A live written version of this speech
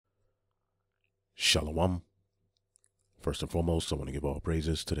Shalom. First and foremost, I want to give all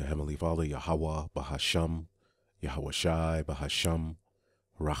praises to the Heavenly Father, Yahweh, Bahasham, Yahweh Shai, Bahasham,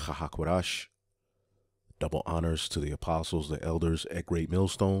 Rachahakwadash. Double honors to the apostles, the elders at Great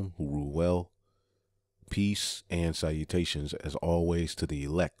Millstone, who rule well. Peace and salutations, as always, to the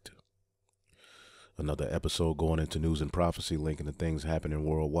elect. Another episode going into news and prophecy, linking the things happening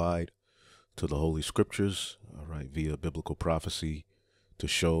worldwide to the Holy Scriptures, all right, via biblical prophecy, to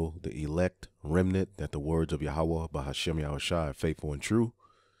show the elect remnant that the words of Yahweh, Bahashem Yahushua, are faithful and true.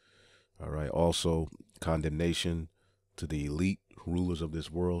 All right. Also, condemnation to the elite rulers of this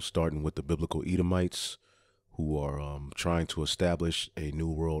world, starting with the biblical Edomites, who are trying to establish a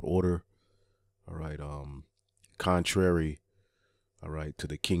new world order. All right. Contrary, all right, to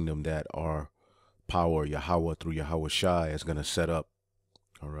the kingdom that our power, Yahweh through Yahweh Shai, is going to set up.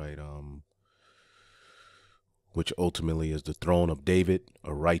 All right. Which ultimately is the throne of David,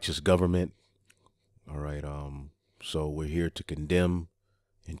 a righteous government. All right. So we're here to condemn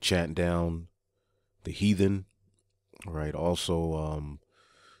and chant down the heathen. All right. Also,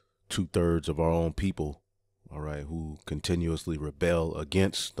 2/3 of our own people, all right, who continuously rebel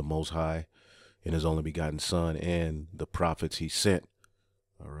against the Most High and His only begotten Son and the prophets He sent,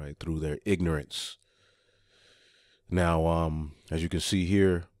 all right, through their ignorance. Now, as you can see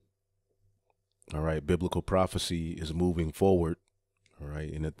here, all right, biblical prophecy is moving forward, all right,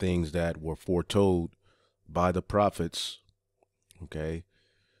 and the things that were foretold by the prophets, okay,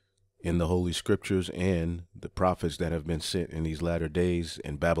 in the Holy Scriptures and the prophets that have been sent in these latter days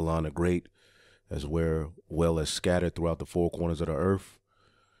in Babylon the Great, as well as scattered throughout the four corners of the earth.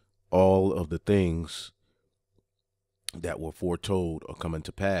 All of the things that were foretold are coming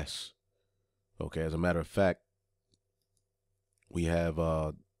to pass. Okay, as a matter of fact, we have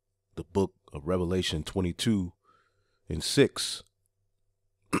the book of Revelation 22:6.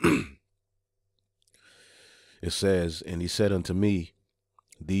 It says, "And he said unto me,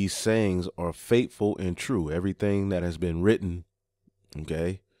 these sayings are faithful and true." Everything that has been written,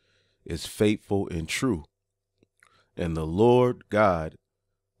 okay, is faithful and true. "And the Lord God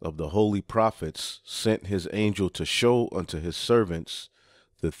of the holy prophets sent his angel to show unto his servants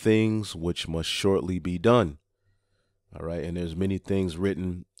the things which must shortly be done." All right. And there's many things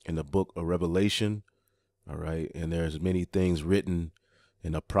written in the book of Revelation. All right. And there's many things written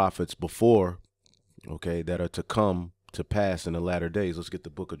in the prophets before, okay, that are to come to pass in the latter days. Let's get the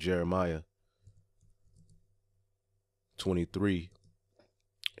book of Jeremiah 23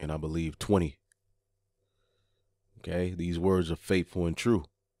 and I believe 20. Okay. These words are faithful and true.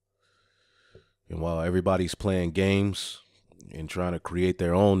 And while everybody's playing games and trying to create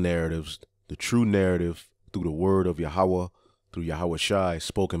their own narratives, the true narrative through the word of Yahweh, through Yahweh Shai,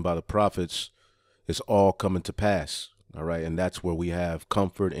 spoken by the prophets, is all coming to pass. All right. And that's where we have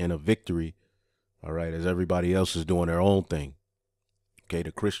comfort and a victory. All right. As everybody else is doing their own thing. Okay.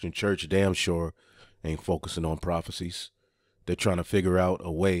 The Christian church damn sure ain't focusing on prophecies. They're trying to figure out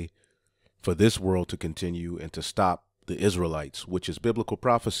a way for this world to continue and to stop the Israelites, which is biblical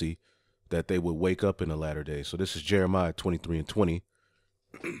prophecy, that they would wake up in the latter days. So this is Jeremiah 23:20.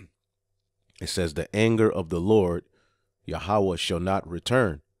 It says, "The anger of the Lord, Yahweh, shall not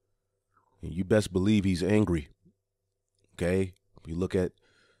return." And you best believe he's angry. Okay. If you look at,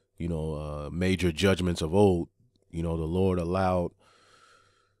 major judgments of old, the Lord allowed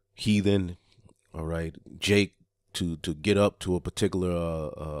heathen, all right, Jake to get up to a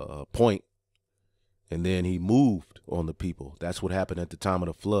particular point, and then he moved on the people. That's what happened at the time of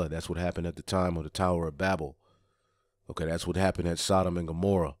the flood. That's what happened at the time of the Tower of Babel. Okay, that's what happened at Sodom and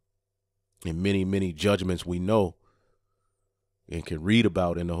Gomorrah. And many, many judgments we know and can read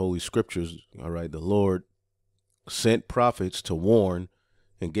about in the Holy Scriptures. All right, the Lord sent prophets to warn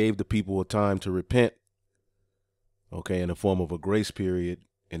and gave the people a time to repent, okay, in the form of a grace period,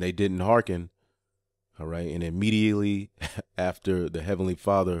 and they didn't hearken. All right, and immediately after the Heavenly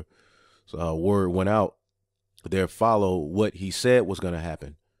Father's word went out, there followed what he said was going to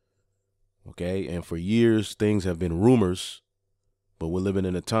happen. Okay, and for years things have been rumors, but we're living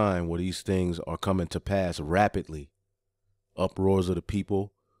in a time where these things are coming to pass rapidly. Uproars of the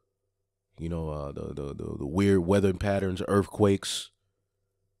people, the weird weather patterns, earthquakes,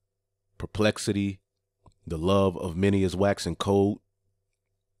 perplexity. The love of many is waxing cold,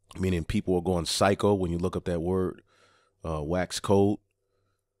 meaning people are going psycho when you look up that word, wax cold.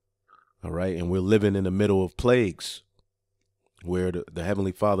 All right. And we're living in the middle of plagues where the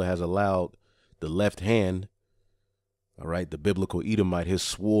Heavenly Father has allowed the left hand, all right, the biblical Edomite, his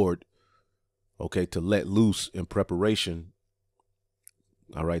sword, okay, to let loose in preparation,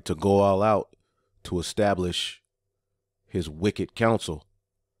 all right, to go all out to establish his wicked counsel.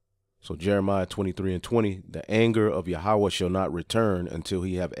 So Jeremiah 23:20, the anger of Yahweh shall not return until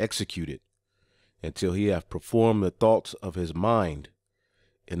he have executed, until he have performed the thoughts of his mind.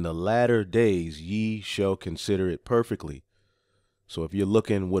 In the latter days ye shall consider it perfectly. So if you're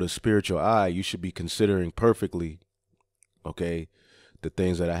looking with a spiritual eye, you should be considering perfectly, okay, the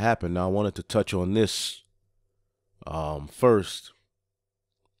things that have happened. Now I wanted to touch on this first.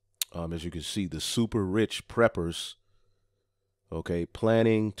 As you can see, the super rich preppers, okay,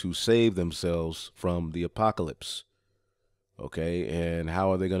 planning to save themselves from the apocalypse. Okay, and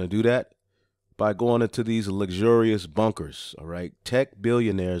how are they going to do that? By going into these luxurious bunkers. All right, tech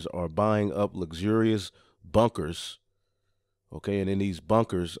billionaires are buying up luxurious bunkers. Okay, and in these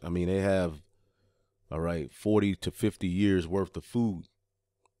bunkers, I mean, they have, all right, 40 to 50 years worth of food.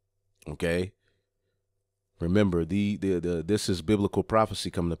 Okay, remember, this is biblical prophecy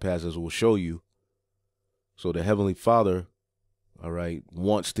coming to pass, as we'll show you. So the Heavenly Father, all right,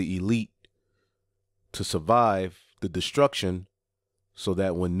 wants the elite to survive the destruction so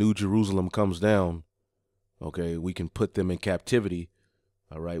that when New Jerusalem comes down, okay, we can put them in captivity,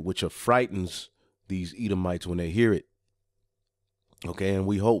 all right, which frightens these Edomites when they hear it. Okay, and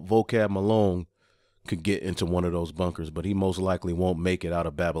we hope Vocab Malone could get into one of those bunkers, but he most likely won't make it out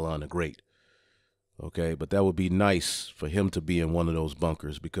of Babylon the Great. Okay, but that would be nice for him to be in one of those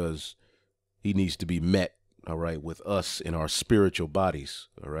bunkers, because he needs to be met, all right, with us in our spiritual bodies,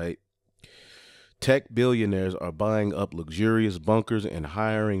 all right? Tech billionaires are buying up luxurious bunkers and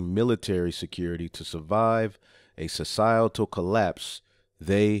hiring military security to survive a societal collapse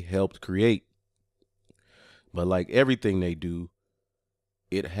they helped create. But like everything they do,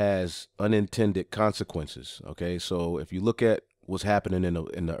 it has unintended consequences, okay? So if you look at what's happening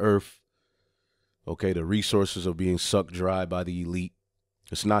in the earth, okay, the resources are being sucked dry by the elite.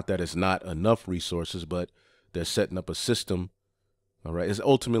 It's not that it's not enough resources, but they're setting up a system, all right? It's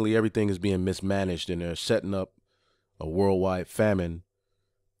ultimately everything is being mismanaged, and they're setting up a worldwide famine,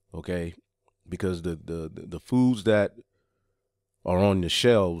 okay? Because the foods that are on the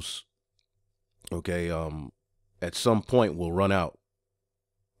shelves, okay, at some point will run out.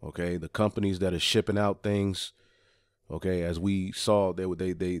 Okay, the companies that are shipping out things, okay, as we saw, they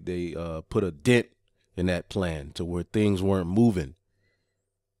put a dent in that plan to where things weren't moving.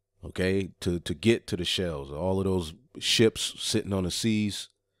 Okay, to get to the shelves, all of those ships sitting on the seas.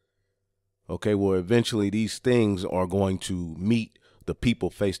 Okay, well, eventually these things are going to meet the people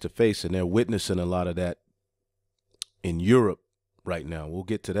face to face, and they're witnessing a lot of that in Europe right now. We'll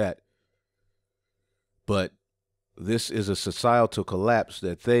get to that. But this is a societal collapse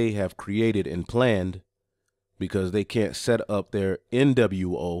that they have created and planned, because they can't set up their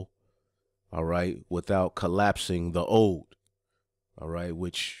NWO, all right, without collapsing the old, all right,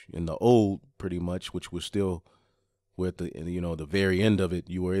 which in the old, pretty much, which was still with the, you know, the very end of it,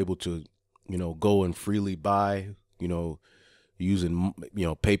 you were able to, you know, go and freely buy, you know, using, you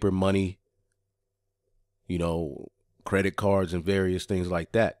know, paper money, you know, credit cards and various things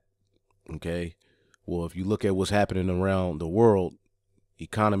like that. Okay. Well, if you look at what's happening around the world,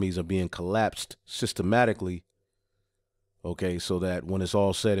 economies are being collapsed systematically, okay, so that when it's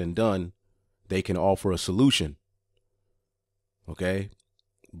all said and done, they can offer a solution, okay?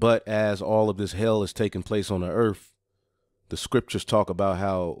 But as all of this hell is taking place on the earth, the scriptures talk about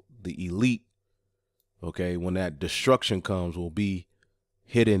how the elite, okay, when that destruction comes, will be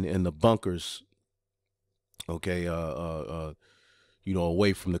hidden in the bunkers, okay, you know,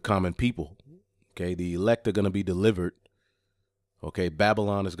 away from the common people. Okay, the elect are going to be delivered. Okay,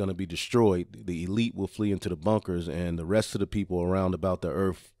 Babylon is going to be destroyed. The elite will flee into the bunkers, and the rest of the people around about the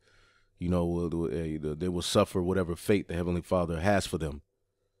earth, you know, they will suffer whatever fate the Heavenly Father has for them.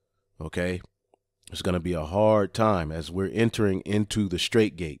 Okay, it's going to be a hard time as we're entering into the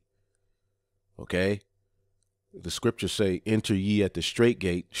straight gate. Okay, the scriptures say, enter ye at the straight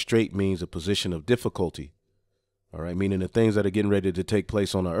gate. Straight means a position of difficulty. All right, meaning the things that are getting ready to take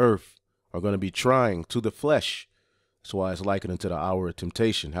place on the earth are going to be trying to the flesh. That's why it's likened unto the hour of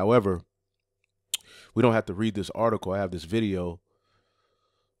temptation. However, we don't have to read this article. I have this video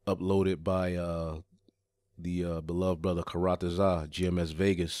uploaded by the beloved brother Karatazah, GMS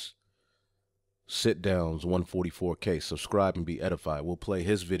Vegas. Sit downs 144K. Subscribe and be edified. We'll play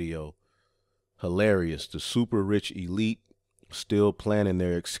his video. Hilarious. The super rich elite still planning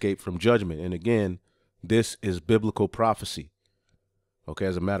their escape from judgment. And again, this is biblical prophecy. Okay,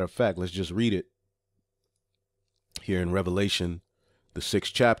 as a matter of fact, let's just read it here in Revelation, the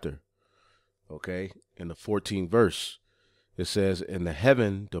 6th chapter. Okay, in the 14th verse, it says, and the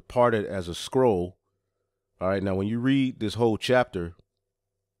heaven departed as a scroll. All right, now when you read this whole chapter,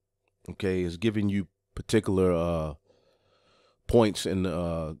 okay, it's giving you particular points in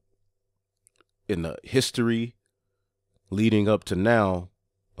in the history leading up to now,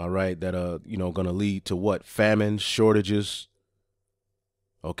 all right, that going to lead to what? Famines, shortages,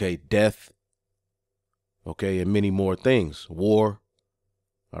 okay, death, okay, and many more things, war,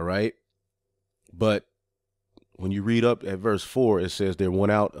 all right. But when you read up at verse 4, it says, there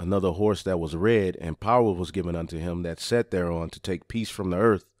went out another horse that was red, and power was given unto him that sat thereon to take peace from the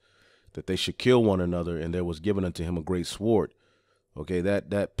earth, that they should kill one another, and there was given unto him a great sword. Okay,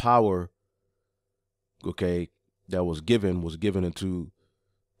 that power, okay, that was given unto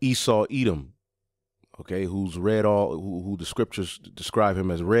Esau Edom, okay, who's red, who the scriptures describe him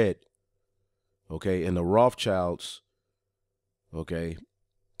as red. Okay, and the Rothschilds, okay,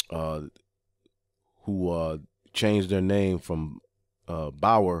 who changed their name from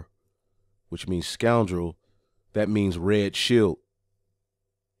Bauer, which means scoundrel, that means red shield.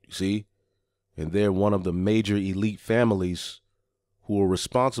 You see? And they're one of the major elite families who are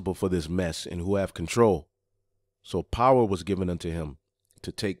responsible for this mess and who have control. So power was given unto him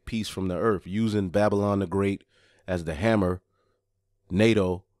to take peace from the earth, using Babylon the Great as the hammer,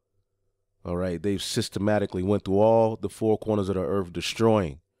 NATO. All right, they've systematically went through all the four corners of the earth,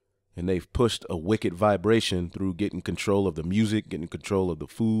 destroying. And they've pushed a wicked vibration through getting control of the music, getting control of the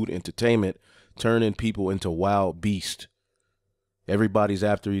food, entertainment, turning people into wild beasts. Everybody's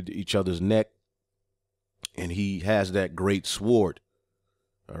after each other's neck, and he has that great sword.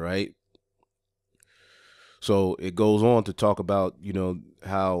 All right. So it goes on to talk about,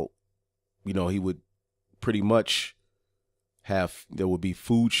 how, he would pretty much there would be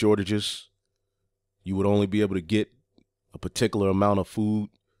food shortages. You would only be able to get a particular amount of food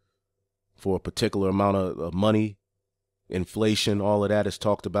for a particular amount of money. Inflation, all of that is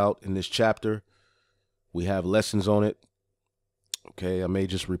talked about in this chapter. We have lessons on it. Okay, I may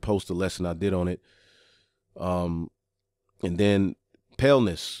just repost the lesson I did on it. And then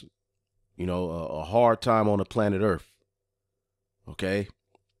paleness, a hard time on the planet Earth. Okay.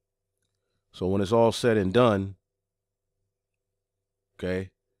 So when it's all said and done, okay,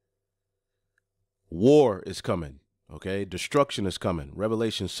 war is coming. Okay, destruction is coming.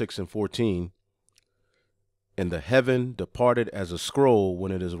 Revelation 6:14. And the heaven departed as a scroll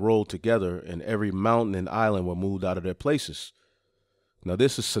when it is rolled together, and every mountain and island were moved out of their places. Now,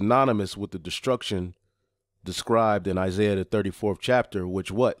 this is synonymous with the destruction described in Isaiah the 34th chapter,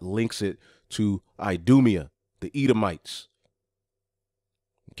 which links it to Idumea, the Edomites.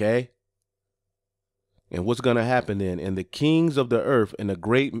 Okay? And what's going to happen then? And the kings of the earth and the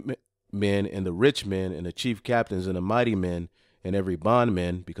great men and the rich men and the chief captains and the mighty men and every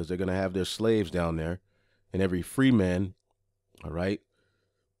bondman, because they're going to have their slaves down there, and every free man, all right,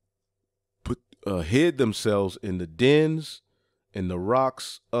 hid themselves in the dens and the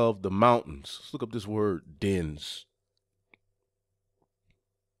rocks of the mountains. Let's look up this word, dens.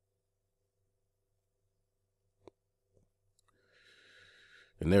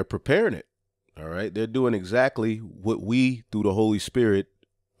 And they're preparing it. All right. They're doing exactly what we, through the Holy Spirit,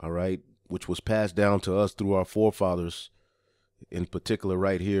 all right, which was passed down to us through our forefathers, in particular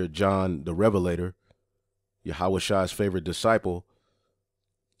right here, John the Revelator, Yahushua favorite disciple,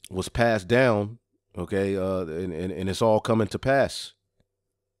 was passed down. Okay. And it's all coming to pass.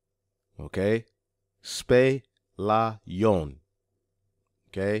 Okay. Spe la yon.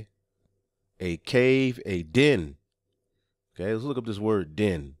 Okay. A cave, a den. Okay. Let's look up this word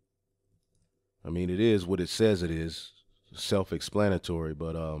den. I mean, it is what it says it is. Self-explanatory.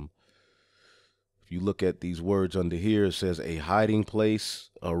 But if you look at these words under here, it says a hiding place,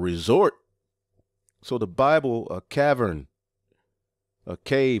 a resort. So the Bible, a cavern, a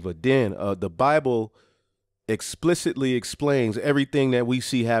cave, a den, the Bible explicitly explains everything that we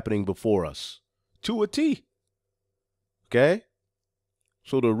see happening before us to a T. Okay?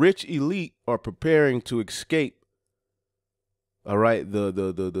 So the rich elite are preparing to escape, all right,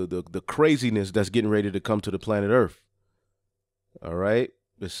 the craziness that's getting ready to come to the planet Earth. All right?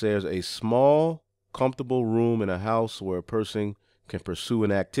 It says a small, comfortable room in a house where a person can pursue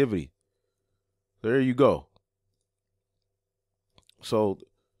an activity. There you go. So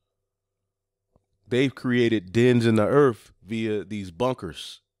they've created dens in the earth via these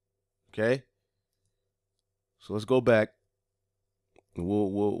bunkers. Okay? So let's go back and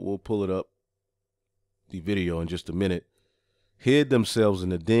we'll pull it up, the video, in just a minute. Hid themselves in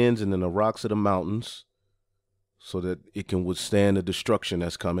the dens and in the rocks of the mountains so that it can withstand the destruction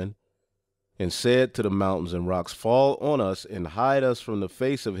that's coming, and said to the mountains and rocks, fall on us and hide us from the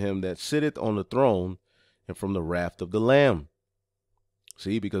face of him that sitteth on the throne and from the wrath of the Lamb.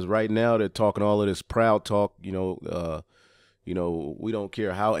 See, because right now they're talking all of this proud talk, we don't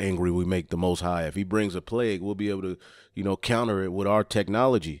care how angry we make the Most High. If he brings a plague, we'll be able to, counter it with our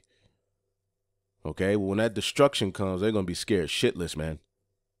technology. Okay, well, when that destruction comes, they're going to be scared shitless, man.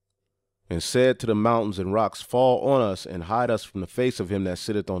 And said to the mountains and rocks, fall on us and hide us from the face of him that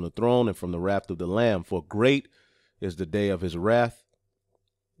sitteth on the throne and from the wrath of the Lamb. For great is the day of his wrath.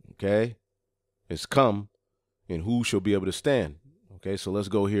 Okay, it's come, and who shall be able to stand? Okay, so let's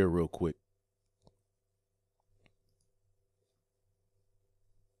go here real quick.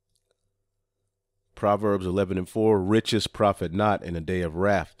 Proverbs 11:4, riches profit not in a day of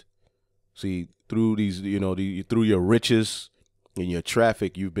wrath. See, through these, through your riches and your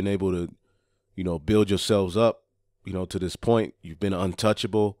traffic, you've been able to, build yourselves up, to this point. You've been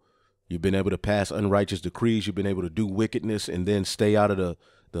untouchable. You've been able to pass unrighteous decrees. You've been able to do wickedness and then stay out of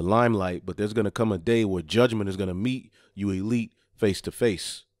the limelight. But there's going to come a day where judgment is going to meet you elite face to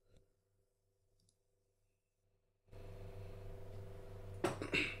face.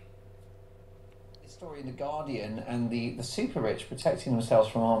 Story in The Guardian and the super rich protecting themselves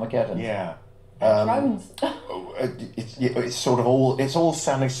from Armageddon. Yeah. Drones. It's sort of all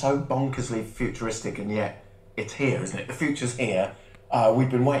sounding so bonkersly futuristic, and yet it's here, isn't it? The future's here. We've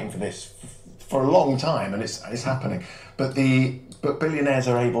been waiting for this for a long time, and it's happening. But billionaires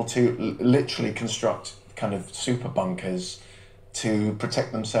are able to literally construct kind of super bunkers to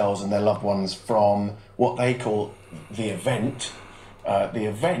protect themselves and their loved ones from what they call the event. The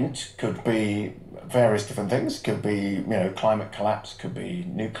event could be various different things. Could be, climate collapse, could be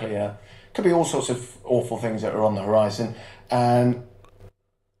nuclear, could be all sorts of awful things that are on the horizon. And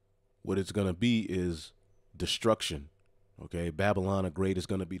what it's going to be is destruction. Okay, Babylon the Great is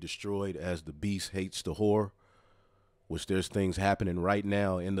going to be destroyed as the beast hates the whore, which there's things happening right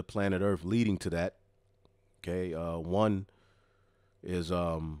now in the planet Earth leading to that. Okay, one is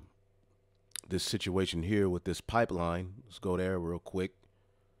this situation here with this pipeline. Let's go there real quick.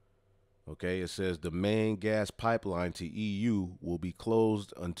 Okay, it says the main gas pipeline to EU will be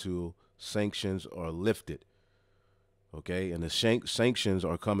closed until sanctions are lifted. Okay, and the sanctions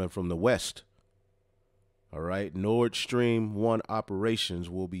are coming from the West. All right, Nord Stream 1 operations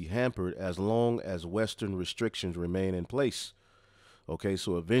will be hampered as long as Western restrictions remain in place. Okay,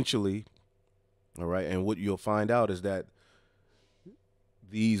 so eventually, all right, and what you'll find out is that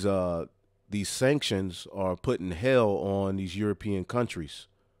these sanctions are putting hell on these European countries.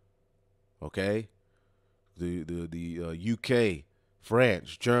 Okay, the UK,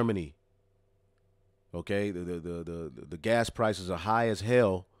 France, Germany. Okay, the gas prices are high as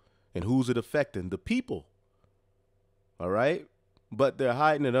hell, and who's it affecting? The people. All right, but they're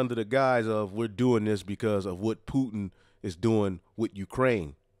hiding it under the guise of we're doing this because of what Putin is doing with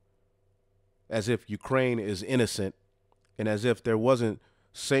Ukraine, as if Ukraine is innocent, and as if there wasn't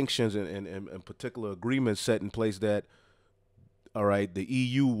sanctions and particular agreements set in place that, all right, the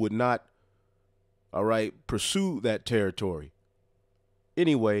EU would not, all right, pursue that territory.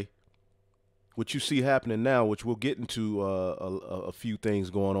 Anyway, what you see happening now, which we'll get into a few things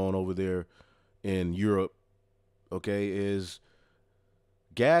going on over there in Europe, okay, is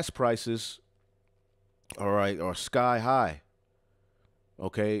gas prices, all right, are sky high,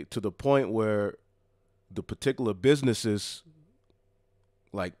 okay, to the point where the particular businesses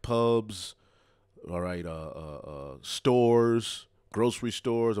like pubs, all right, stores, grocery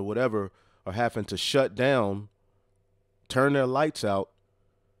stores or whatever are having to shut down, turn their lights out,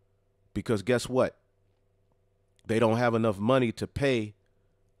 because guess what? They don't have enough money to pay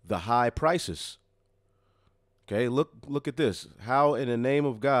the high prices. Okay, look at this. How in the name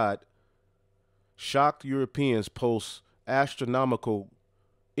of God shocked Europeans post astronomical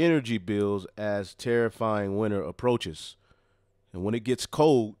energy bills as terrifying winter approaches. And when it gets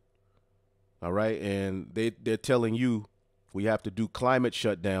cold, all right, and they're telling you we have to do climate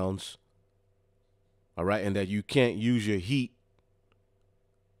shutdowns, all right, and that you can't use your heat,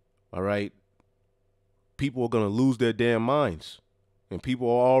 all right, people are going to lose their damn minds. And people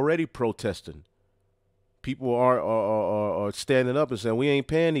are already protesting. People are standing up and saying, we ain't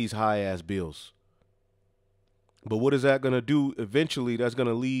paying these high-ass bills. But what is that going to do? Eventually, that's going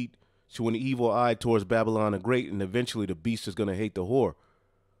to lead to an evil eye towards Babylon the Great, and eventually the beast is going to hate the whore.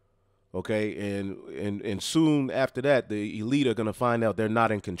 Okay, and soon after that, the elite are going to find out they're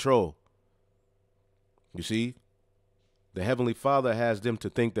not in control. You see? The Heavenly Father has them to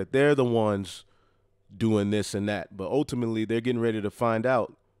think that they're the ones doing this and that, but ultimately they're getting ready to find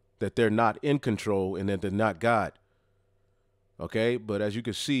out that they're not in control and that they're not God. Okay, but as you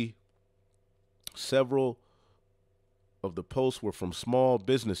can see, several of the posts were from small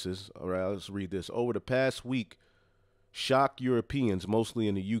businesses. All right, let's read this. Over the past week, shocked Europeans, mostly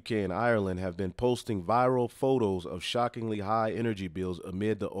in the UK and Ireland, have been posting viral photos of shockingly high energy bills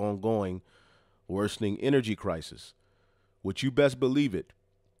amid the ongoing worsening energy crisis. Which you best believe it,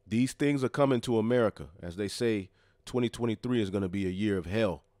 These things are coming to America. As they say, 2023 is going to be a year of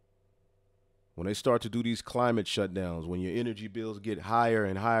hell. When they start to do these climate shutdowns, when your energy bills get higher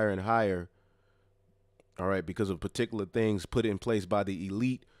and higher and higher, all right, because of particular things put in place by the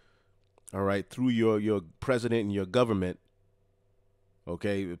elite, all right, through your president and your government,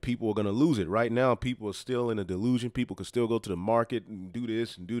 okay, people are going to lose it. Right now, people are still in a delusion. People can still go to the market and do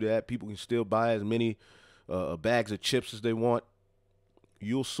this and do that. People can still buy as many bags of chips as they want.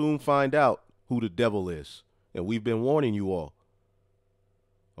 You'll soon find out who the devil is. And we've been warning you all.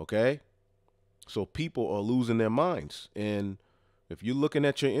 Okay? So people are losing their minds. And if you're looking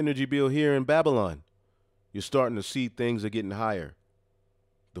at your energy bill here in Babylon, you're starting to see things are getting higher.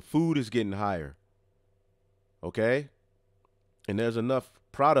 The food is getting higher. Okay? And there's enough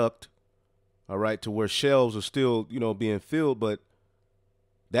product, all right, to where shelves are still, being filled, but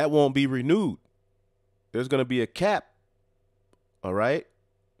that won't be renewed. There's going to be a cap, all right?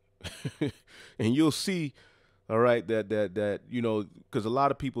 And you'll see, all right, that because a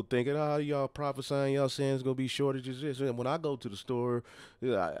lot of people thinking, y'all prophesying, y'all saying it's going to be shortages. And when I go to the store,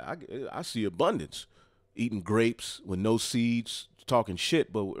 I see abundance. Eating grapes with no seeds, talking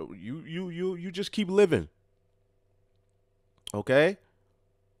shit, but you just keep living. Okay?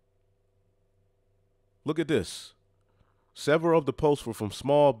 Look at this. Several of the posts were from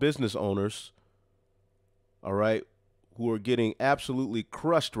small business owners, all right, who are getting absolutely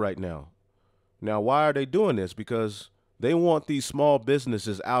crushed right now. Now, why are they doing this? Because they want these small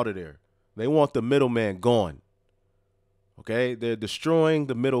businesses out of there. They want the middleman gone. Okay? They're destroying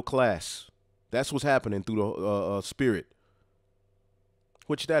the middle class. That's what's happening through the spirit,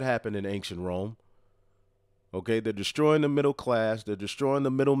 which that happened in ancient Rome. Okay, they're destroying the middle class. They're destroying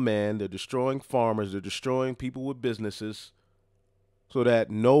the middleman. They're destroying farmers. They're destroying people with businesses so that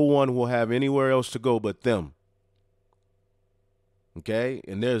no one will have anywhere else to go but them. Okay,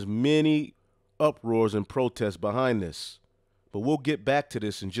 and there's many uproars and protests behind this. But we'll get back to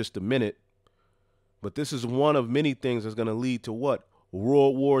this in just a minute. But this is one of many things that's going to lead to what?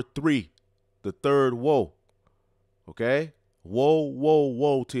 World War III, the third woe. Okay? Woe, woe,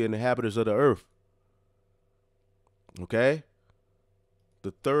 woe to the inhabitants of the earth. Okay?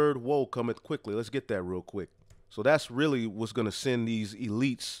 The third woe cometh quickly. Let's get that real quick. So that's really what's going to send these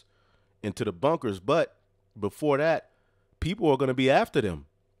elites into the bunkers. But before that, people are going to be after them.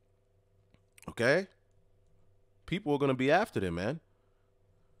 Okay? People are going to be after them, man.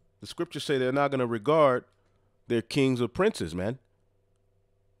 The scriptures say they're not going to regard their kings or princes, man.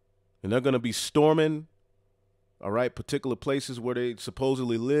 And they're going to be storming, all right, particular places where they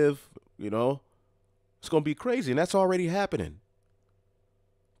supposedly live, It's going to be crazy, and that's already happening.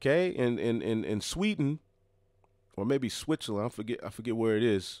 Okay? In Sweden, or maybe Switzerland, I forget where it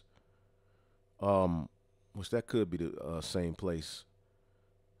is. Which that could be the same place.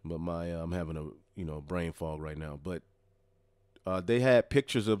 But I'm having a brain fog right now. But they had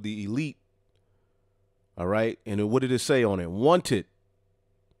pictures of the elite. All right? And what did it say on it? Wanted.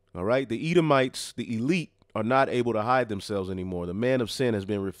 All right? The Edomites, the elite, are not able to hide themselves anymore. The man of sin has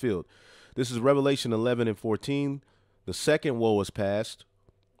been revealed. This is Revelation 11 and 14. The second woe is past.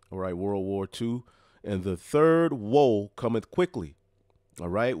 All right, World War II. And the third woe cometh quickly. All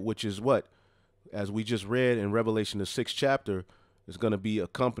right, which is what? As we just read in Revelation, the 6th chapter, is going to be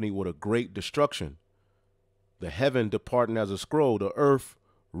accompanied with a great destruction. The heaven departing as a scroll, the earth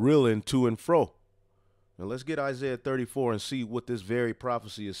reeling to and fro. Now let's get Isaiah 34 and see what this very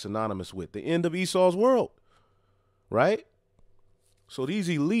prophecy is synonymous with. The end of Esau's world, right? So these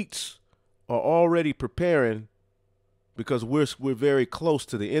elites are already preparing because we're very close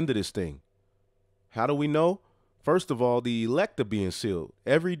to the end of this thing. How do we know? First of all, the elect are being sealed.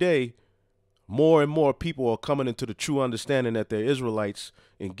 Every day, more and more people are coming into the true understanding that they're Israelites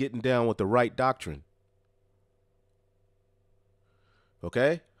and getting down with the right doctrine.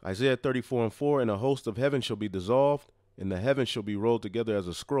 Okay? Isaiah 34 and 4, and the host of heaven shall be dissolved, and the heavens shall be rolled together as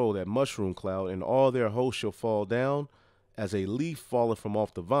a scroll, that mushroom cloud, and all their hosts shall fall down, as a leaf falleth from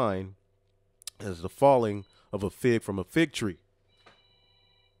off the vine, as the falling of a fig from a fig tree.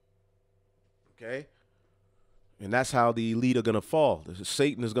 Okay? And that's how the elite are going to fall.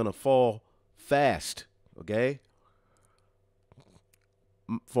 Satan is going to fall fast. Okay?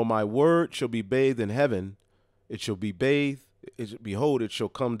 For my word shall be bathed in heaven. It shall be bathed. Behold, it shall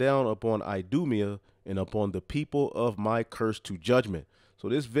come down upon Idumea and upon the people of my curse to judgment. So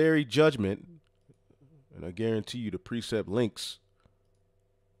this very judgment, and I guarantee you the precept links,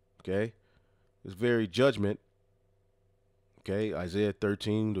 okay, this very judgment, okay, Isaiah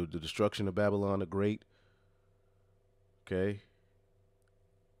 13, the destruction of Babylon the Great, okay,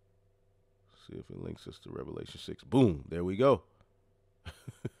 see if it links us to Revelation 6. Boom, there we go.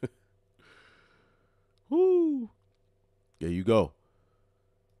 Woo. There you go.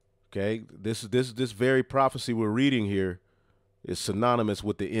 Okay, this very prophecy we're reading here is synonymous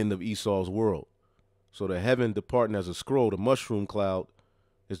with the end of Esau's world. So the heaven departing as a scroll, the mushroom cloud,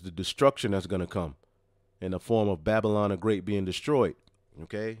 is the destruction that's going to come in the form of Babylon the Great being destroyed.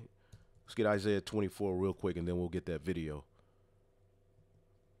 Okay, let's get Isaiah 24 real quick, and then we'll get that video.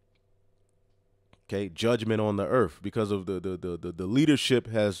 Okay, judgment on the earth because of the leadership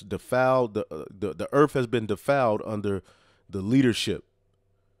has defiled the earth has been defiled under the leadership.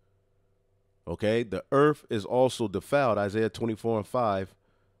 Okay, the earth is also defiled, Isaiah 24:5,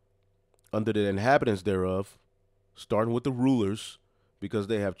 under the inhabitants thereof, starting with the rulers, because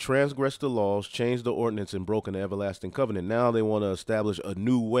they have transgressed the laws, changed the ordinance, and broken the everlasting covenant. Now they want to establish a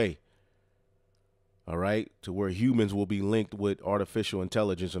new way, all right, to where humans will be linked with artificial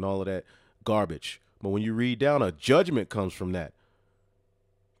intelligence and all of that garbage. But when you read down, a judgment comes from that.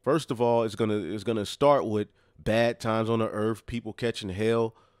 First of all, it's gonna start with bad times on the earth, people catching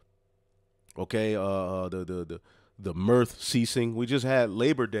hell. Okay, the mirth ceasing. We just had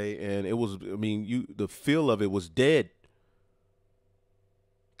Labor Day, and it was, I mean, the feel of it was dead.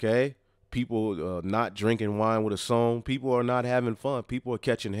 Okay, people not drinking wine with a song. People are not having fun. People are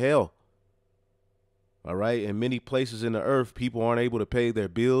catching hell. All right, in many places in the earth, people aren't able to pay their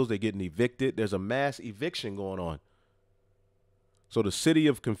bills. They're getting evicted. There's a mass eviction going on. So the city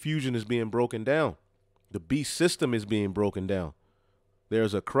of confusion is being broken down. The beast system is being broken down.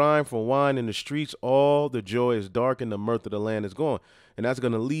 There's a crime for wine in the streets. All the joy is dark and the mirth of the land is gone. And that's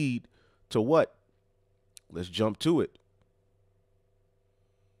going to lead to what? Let's jump to it.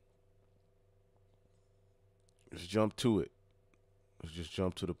 Let's jump to it. Let's just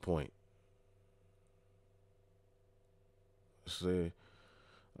jump to the point. Let's say,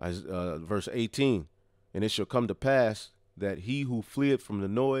 verse 18, and it shall come to pass that he who fleeth from the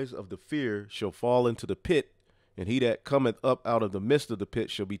noise of the fear shall fall into the pit, and he that cometh up out of the midst of the pit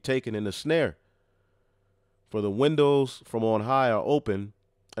shall be taken in the snare. For the windows from on high are open,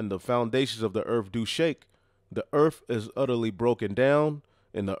 and the foundations of the earth do shake. The earth is utterly broken down,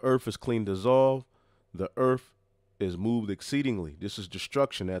 and the earth is clean dissolved. The earth is moved exceedingly. This is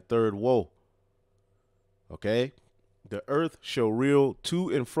destruction, that third woe. Okay? The earth shall reel to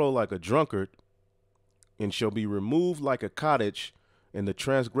and fro like a drunkard, and shall be removed like a cottage, and the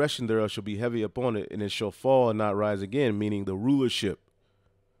transgression thereof shall be heavy upon it, and it shall fall and not rise again, meaning the rulership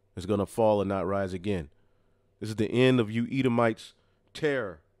is going to fall and not rise again. This is the end of you Edomites'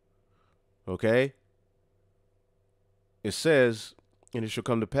 terror. Okay? It says, and it shall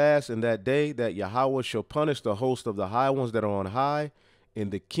come to pass in that day that Yahweh shall punish the host of the high ones that are on high,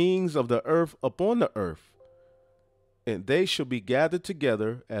 and the kings of the earth upon the earth. And they shall be gathered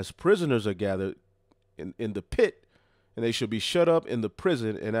together as prisoners are gathered in the pit, and they shall be shut up in the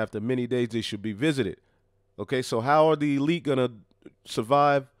prison, and after many days they shall be visited. Okay, so how are the elite going to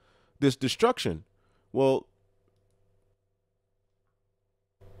survive this destruction? Well,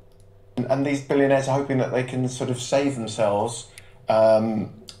 and these billionaires are hoping that they can sort of save themselves,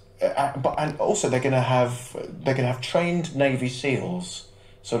 but and also they're going to have trained Navy SEALs,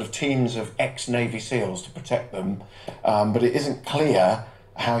 sort of teams of ex-Navy SEALs to protect them, but it isn't clear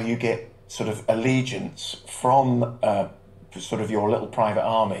how you get sort of allegiance from sort of your little private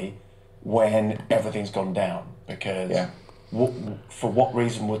army when everything's gone down, because for what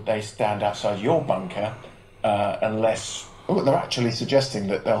reason would they stand outside your bunker unless they're actually suggesting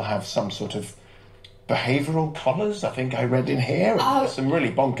that they'll have some sort of behavioural collars, I think I read in here. Some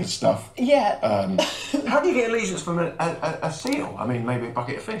really bonkers stuff. Yeah. How do you get allegiance from a seal? I mean, maybe a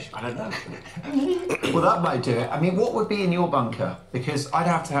bucket of fish. I don't know. Well, that might do it. I mean, what would be in your bunker? Because I'd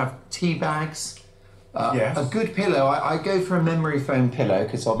have to have tea bags, a good pillow. I go for a memory foam pillow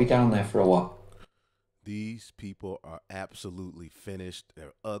because I'll be down there for a while. these people are absolutely finished.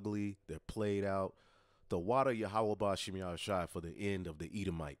 They're ugly. They're played out. The water Yahweh Bashim Yahushai for the end of the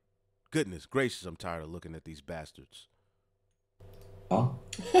Edomite. Goodness gracious, I'm tired of looking at these bastards. Oh.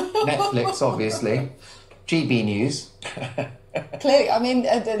 Netflix, obviously. GB News. Clearly, I mean,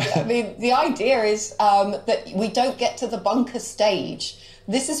 the idea is that we don't get to the bunker stage.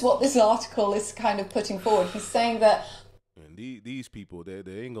 This is what this article is kind of putting forward. He's saying that... And these people, they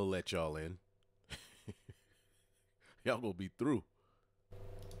ain't gonna let y'all in. Y'all gonna be through.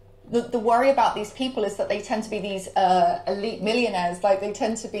 The worry about these people is that they tend to be these elite millionaires. Like, they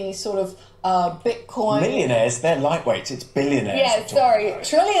tend to be sort of Bitcoin... Millionaires? They're lightweights. It's billionaires. Yeah, sorry.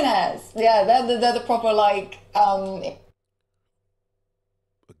 Trillionaires. Yeah, they're the proper, like...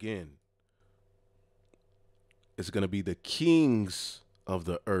 Again, it's going to be the kings of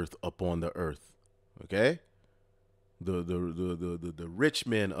the earth upon the earth. Okay? the rich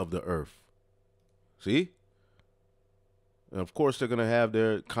men of the earth. See? And of course, they're going to have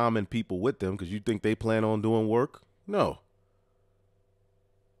their common people with them, because you think they plan on doing work? No.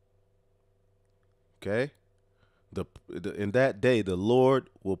 Okay? In that day, the Lord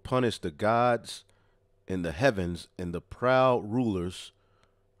will punish the gods in the heavens and the proud rulers,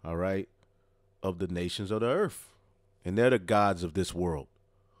 all right, of the nations of the earth. And they're the gods of this world.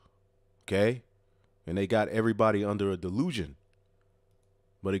 Okay? And they got everybody under a delusion.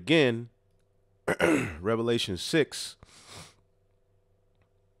 But again, Revelation 6,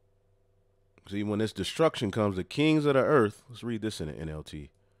 see, when this destruction comes, the kings of the earth, let's read this in the NLT.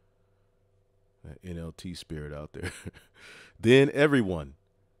 That NLT spirit out there. Then everyone,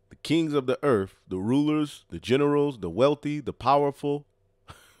 the kings of the earth, the rulers, the generals, the wealthy, the powerful,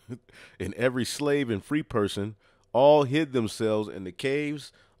 and every slave and free person, all hid themselves in the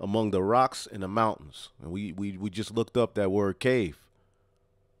caves among the rocks and the mountains. And we just looked up that word cave.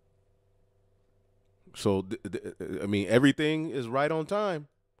 So, I mean, everything is right on time.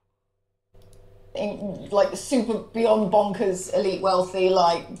 Like super beyond bonkers, elite wealthy,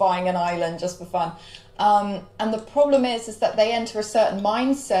 like buying an island just for fun. And the problem is that they enter a certain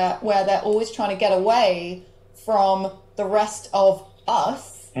mindset where they're always trying to get away from the rest of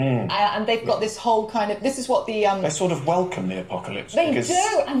us. And they've got this whole kind of, this is what the... they sort of welcome the apocalypse. They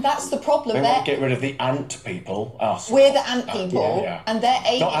do, and that's the problem. They want to get rid of the ant people, us. We're the ant people, and they're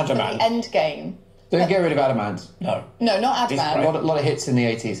aiming Not for the Adamant. end game. Don't get rid of Adamant. No. No, not Adamant. A lot of hits in the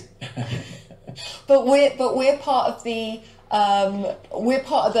 80s. But we're part of the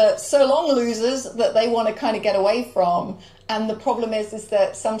so long losers that they want to kind of get away from. And the problem is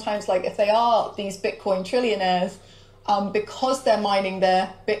that sometimes, like, if they are these Bitcoin trillionaires, because they're mining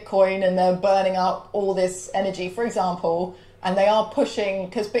their Bitcoin and they're burning up all this energy, for example, and they are pushing,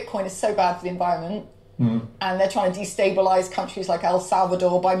 because Bitcoin is so bad for the environment, and they're trying to destabilize countries like El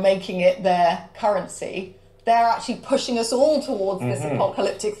Salvador by making it their currency. They're actually pushing us all towards this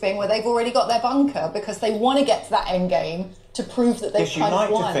apocalyptic thing where they've already got their bunker because they want to get to that end game to prove that they've kind of won. Yes,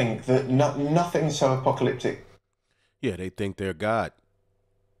 you like to think that nothing's so apocalyptic. Yeah, they think they're God.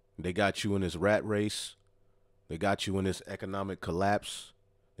 They got you in this rat race. They got you in this economic collapse.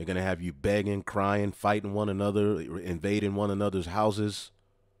 They're going to have you begging, crying, fighting one another, invading one another's houses.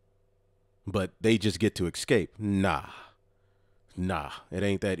 But they just get to escape. Nah, it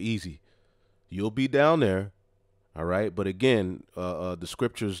ain't that easy. You'll be down there, all right? But again, the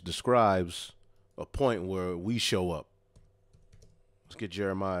scriptures describes a point where we show up. Let's get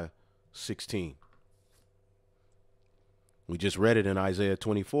Jeremiah 16. We just read it in Isaiah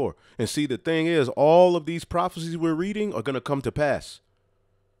 24. And see, the thing is, all of these prophecies we're reading are going to come to pass.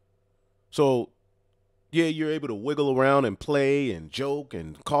 So, yeah, you're able to wiggle around and play and joke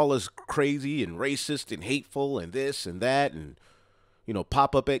and call us crazy and racist and hateful and this and that and, you know,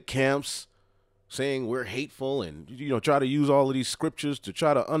 pop up at camps saying we're hateful and, you know, try to use all of these scriptures to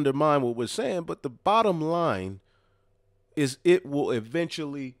try to undermine what we're saying. But the bottom line is it will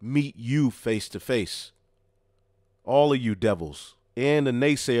eventually meet you face to face. All of you devils and the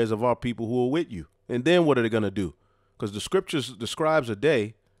naysayers of our people who are with you. And then what are they going to do? Because the scriptures describes a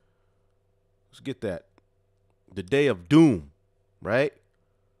day. Let's get that. The day of doom, right?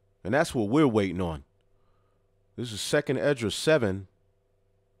 And that's what we're waiting on. This is 2nd Esdras 7.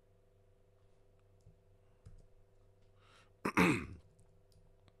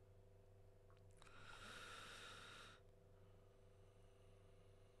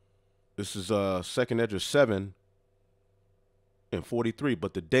 This is 2nd Esdras 7 and 43.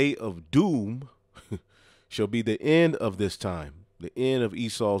 But the day of doom shall be the end of this time, the end of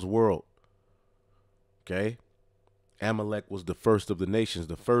Esau's world. Okay? Amalek was the first of the nations.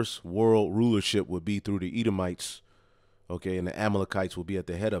 The first world rulership would be through the Edomites. Okay, and the Amalekites will be at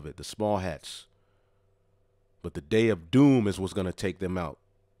the head of it, the small hats. But the day of doom is what's going to take them out.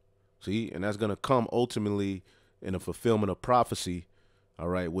 See, and that's going to come ultimately in a fulfillment of prophecy, all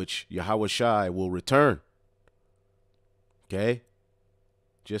right, which Yahweh Shai will return. Okay?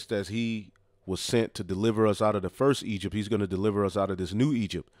 Just as he was sent to deliver us out of the first Egypt, he's going to deliver us out of this new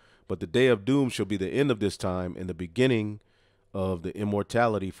Egypt. But the day of doom shall be the end of this time and the beginning of the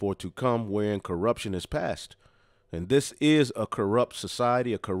immortality for to come, wherein corruption is past. And this is a corrupt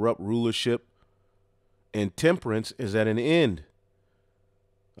society, a corrupt rulership. Intemperance is at an end.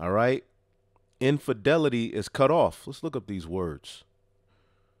 All right. Infidelity is cut off. Let's look up these words.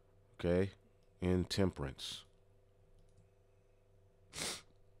 Okay. Intemperance.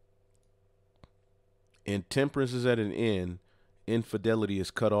 Intemperance is at an end. Infidelity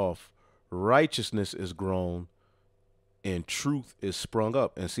is cut off. Righteousness is grown. And truth is sprung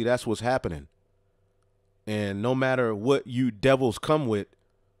up. And see, that's what's happening. And no matter what you devils come with,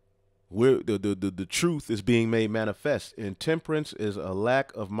 the truth is being made manifest. Intemperance is a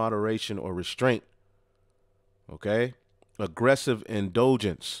lack of moderation or restraint. Okay? Aggressive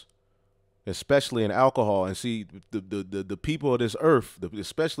indulgence, especially in alcohol. And see, the people of this earth,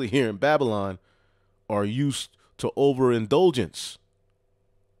 especially here in Babylon, are used to overindulgence.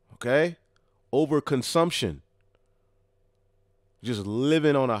 Okay? Overconsumption. Just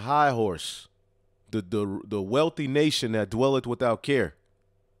living on a high horse. The wealthy nation that dwelleth without care.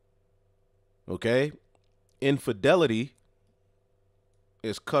 Okay? Infidelity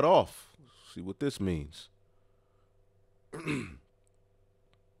is cut off. See what this means.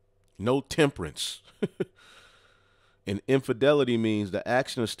 No temperance. And infidelity means the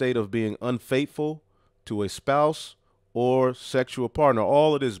action or state of being unfaithful to a spouse or sexual partner.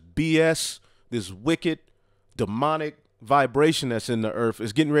 All of this BS, this wicked, demonic vibration that's in the earth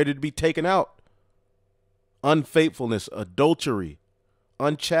is getting ready to be taken out. Unfaithfulness, adultery,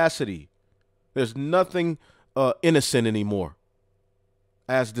 unchastity. There's nothing innocent anymore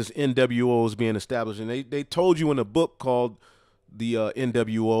as this NWO is being established. And they told you in a book called the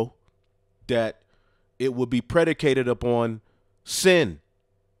NWO that it would be predicated upon sin,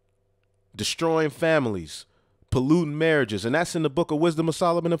 destroying families, polluting marriages. And that's in the book of Wisdom of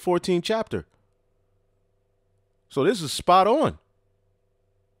Solomon, the 14th chapter. So this is spot on.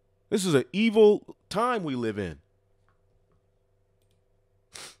 This is an evil time we live in.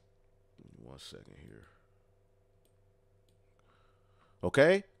 1 second here.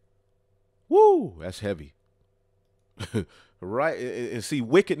 Okay? Woo, that's heavy. Right? And see,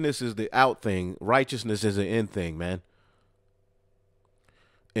 wickedness is the out thing. Righteousness is an in thing, man.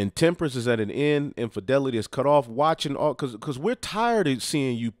 Intemperance is at an end. Infidelity is cut off. Watching all, because we're tired of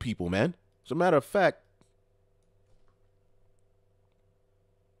seeing you people, man. As a matter of fact,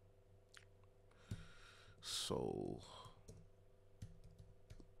 so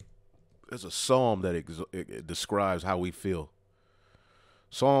there's a psalm that it describes how we feel.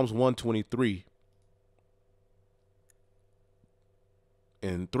 Psalms 123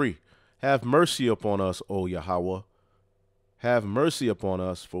 and 3. Have mercy upon us, O Yahweh. Have mercy upon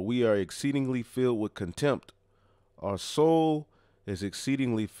us, for we are exceedingly filled with contempt. Our soul is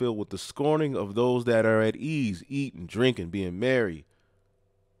exceedingly filled with the scorning of those that are at ease, eating, drinking, being merry.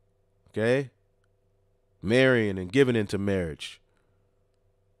 Okay? Marrying and giving into marriage.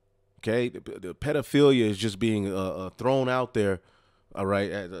 Okay? The pedophilia is just being thrown out there, all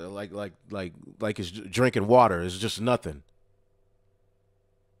right, like it's drinking water. It's just nothing.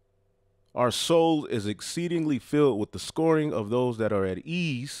 Our soul is exceedingly filled with the scorning of those that are at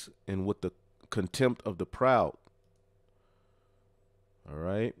ease and with the contempt of the proud. All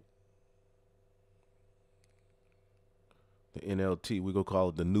right. The NLT, we're going to call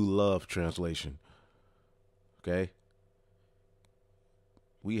it the New Love Translation. Okay.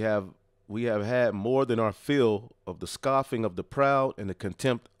 We have had more than our fill of the scoffing of the proud and the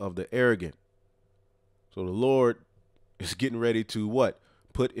contempt of the arrogant. So the Lord is getting ready to what?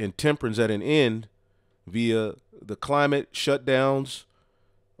 Put intemperance at an end via the climate shutdowns,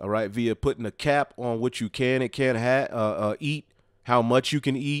 all right, via putting a cap on what you can and can't eat, how much you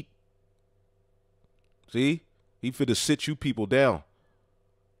can eat. See? He finna sit you people down.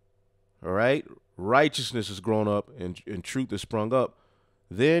 All right? Righteousness has grown up and truth has sprung up.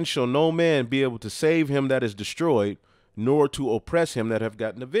 Then shall no man be able to save him that is destroyed, nor to oppress him that have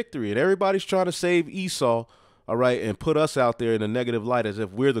gotten the victory. And everybody's trying to save Esau, all right, and put us out there in a negative light as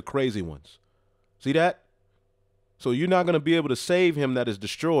if we're the crazy ones. See that? So you're not going to be able to save him that is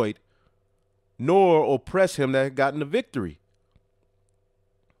destroyed, nor oppress him that has gotten the victory.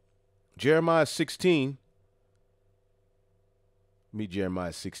 Jeremiah 16. Meet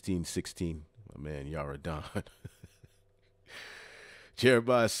Jeremiah 16:16. My man, Yaradon.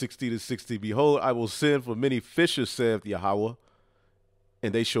 Jeremiah 16:16. Behold, I will send for many fishers, saith Yahweh,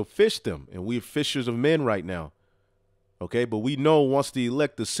 and they shall fish them. And we're fishers of men right now. Okay, but we know once the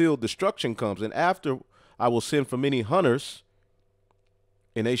elect, the sealed destruction comes. And after, I will send for many hunters,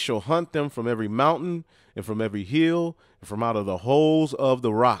 and they shall hunt them from every mountain and from every hill and from out of the holes of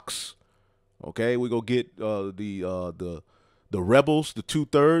the rocks. Okay, we go get the rebels, the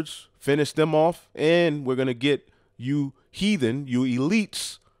 2/3, finish them off, and we're gonna get you heathen, you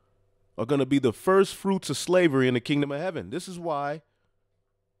elites, are gonna be the first fruits of slavery in the kingdom of heaven. This is why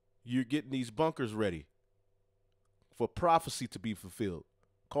you're getting these bunkers ready for prophecy to be fulfilled.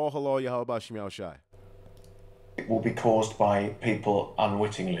 Call halal Yahweh Bashim Yahweh Shai. It will be caused by people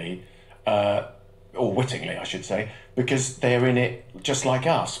unwittingly, or wittingly, I should say, because they're in it just like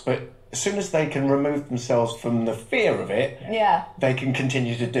us. But as soon as they can remove themselves from the fear of it, they can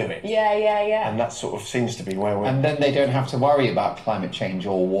continue to do it. And that sort of seems to be where we're... And then they don't have to worry about climate change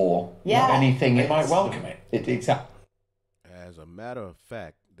or war. Anything. They might welcome it. Exactly. As a matter of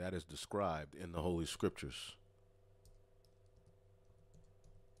fact, that is described in the Holy Scriptures.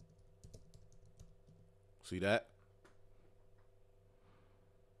 See that?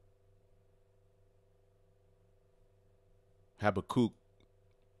 Habakkuk.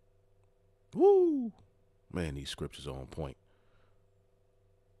 Woo! Man, these scriptures are on point.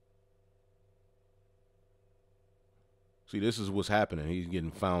 See, this is what's happening. He's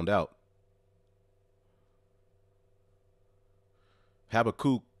getting found out.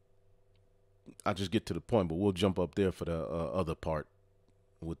 Habakkuk, I'll just get to the point, but we'll jump up there for the other part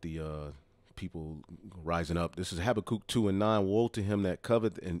with the people rising up. This is Habakkuk 2:9. Woe to him that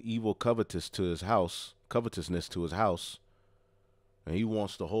covet an evil covetousness to his house. And he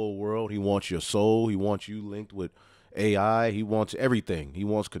wants the whole world. He wants your soul. He wants you linked with AI. He wants everything. He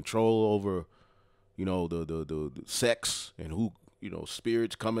wants control over, you know, the sex and who, you know,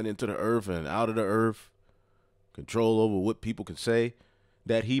 spirits coming into the earth and out of the earth. Control over what people can say.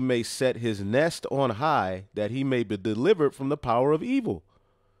 That he may set his nest on high, that he may be delivered from the power of evil.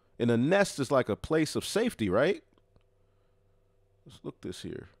 And a nest is like a place of safety, right? Let's look this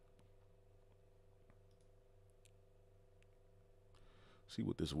here. See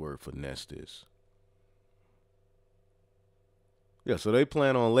what this word for nest is. Yeah, so they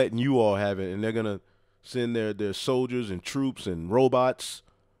plan on letting you all have it, and they're going to send their soldiers and troops and robots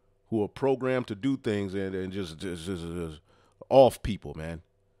who are programmed to do things and just off people, man.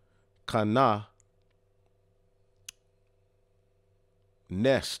 Kana,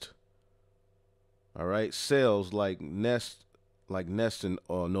 nest. All right, cells like nest in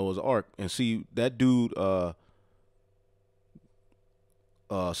Noah's Ark. And see, that dude,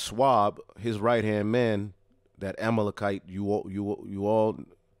 Swab, his right-hand man, that Amalekite, you all,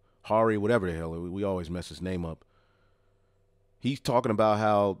 Hari, whatever the hell, we always mess his name up. He's talking about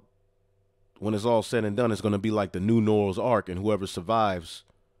how when it's all said and done, it's going to be like the new Noah's Ark, and whoever survives,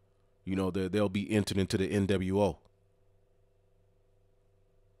 you know, they'll be entered into the NWO.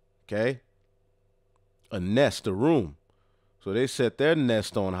 Okay? A nest, a room. So they set their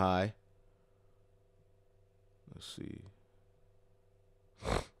nest on high. Let's see.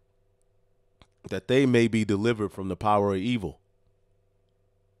 That they may be delivered from the power of evil.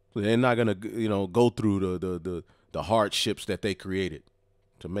 So they're not going to, you know, go through the hardships that they created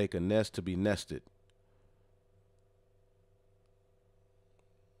to make a nest to be nested.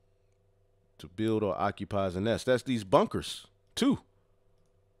 To build or occupy a nest. That's these bunkers, too.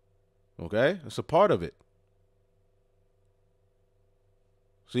 Okay? That's a part of it.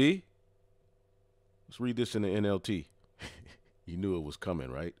 See? Let's read this in the NLT. You knew it was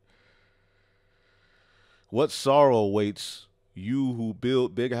coming, right? What sorrow awaits you who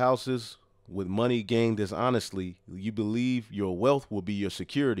build big houses with money gained dishonestly? You believe your wealth will be your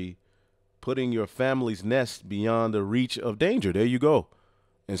security, putting your family's nest beyond the reach of danger. There you go.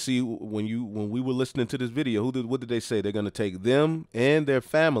 And see, when we were listening to this video, what did they say? They're going to take them and their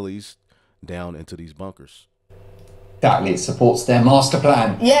families down into these bunkers. Exactly, it supports their master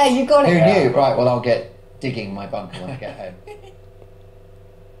plan. Yeah, you got it. Who knew? Right, well, I'll get digging my bunker when I get home.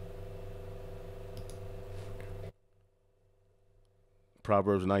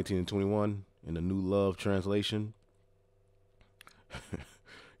 Proverbs 19:21 in the New Love Translation.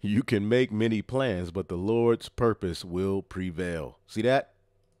 You can make many plans, but the Lord's purpose will prevail. See that?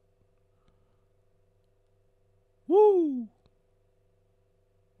 Woo!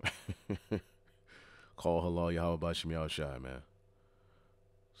 Call halal Yahweh Bashim Yahushai, man.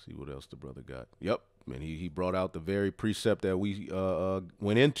 See what else the brother got. Yep, man, he brought out the very precept that we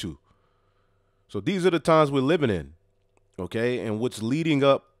went into. So these are the times we're living in. Okay, and what's leading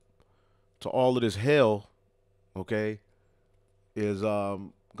up to all of this hell, okay, is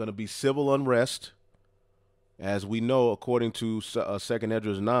going to be civil unrest. As we know, according to 2nd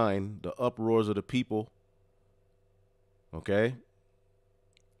Esdras 9, the uproars of the people, okay.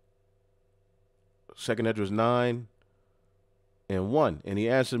 2nd Esdras 9 and 1. And he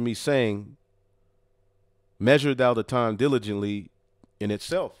answered me, saying, measure thou the time diligently in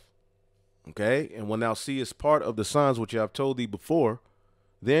itself. Okay, and when thou seest part of the signs which I have told thee before,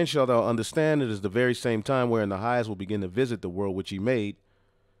 then shalt thou understand it is the very same time wherein the highest will begin to visit the world which he made.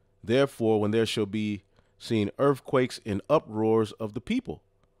 Therefore, when there shall be seen earthquakes and uproars of the people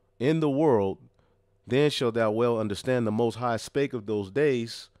in the world, then shalt thou well understand the Most High spake of those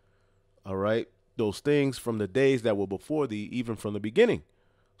days, all right, those things from the days that were before thee, even from the beginning.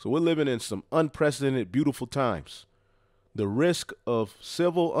 So we're living in some unprecedented, beautiful times. the risk of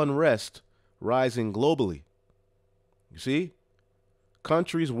civil unrest rising globally. You see,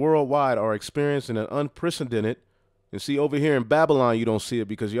 countries worldwide are experiencing an unprecedented, and see over here in Babylon, you don't see it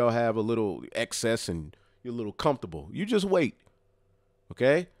because y'all have a little excess and you're a little comfortable. You just wait,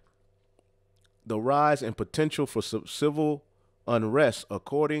 okay? The rise in potential for civil unrest,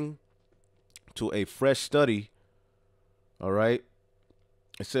 according to a fresh study, all right?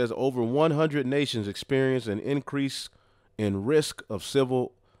 It says over 100 nations experience an increase in risk of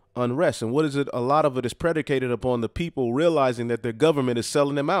civil unrest. And what is it? A lot of it is predicated upon the people realizing that their government is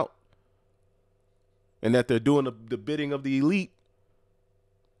selling them out and that they're doing the bidding of the elite,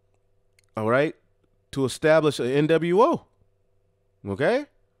 all right, to establish an NWO, okay?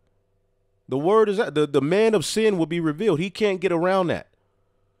 The word is that the man of sin will be revealed. He can't get around that.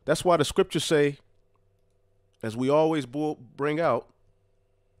 That's why the scriptures say, as we always bring out,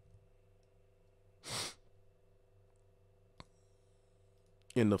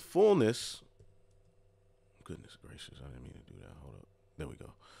 in the fullness, goodness gracious, I didn't mean to do that. Hold up. There we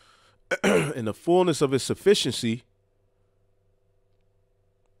go. In the fullness of his sufficiency,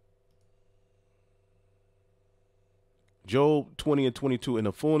 Job 20:22, in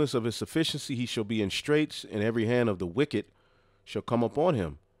the fullness of his sufficiency, he shall be in straits, and every hand of the wicked shall come upon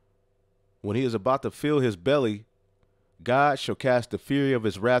him. When he is about to fill his belly, God shall cast the fury of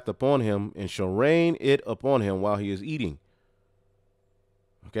his wrath upon him and shall rain it upon him while he is eating.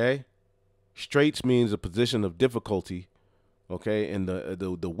 Okay? Straits means a position of difficulty. Okay? And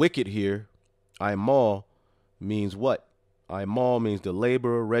the wicked here, Imal, means what? Imal means the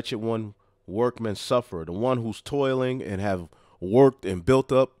laborer, wretched one, workman, sufferer, the one who's toiling and have worked and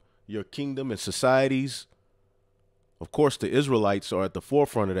built up your kingdom and societies. Of course, the Israelites are at the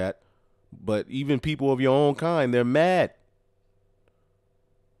forefront of that. But even people of your own kind, they're mad.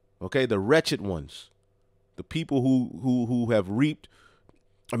 Okay, the wretched ones, the people who have reaped,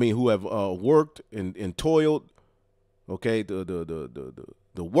 who have worked and toiled. Okay, the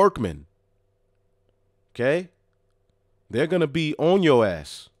workmen. Okay, they're gonna be on your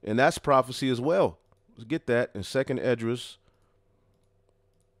ass, and that's prophecy as well. Let's get that in 2nd Esdras,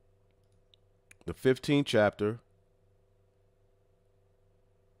 the 15th chapter.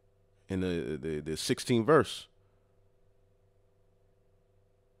 In the 16th verse.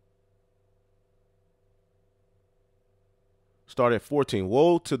 Start at 14.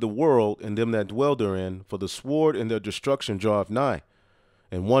 Woe to the world and them that dwell therein, for the sword and their destruction draweth nigh.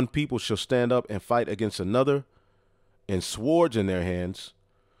 And one people shall stand up and fight against another, and swords in their hands.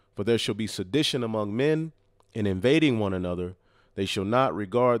 For there shall be sedition among men, and invading one another. They shall not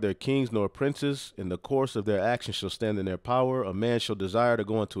regard their kings nor princes. In the course of their actions shall stand in their power. A man shall desire to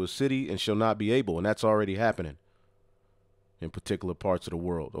go into a city and shall not be able. And that's already happening in particular parts of the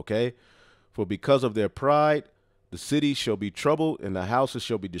world, okay? For because of their pride, the cities shall be troubled, and the houses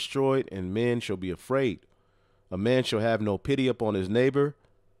shall be destroyed, and men shall be afraid. A man shall have no pity upon his neighbor.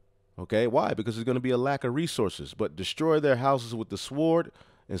 Okay, why? Because there's going to be a lack of resources. But destroy their houses with the sword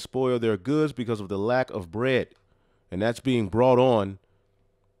and spoil their goods because of the lack of bread. And that's being brought on,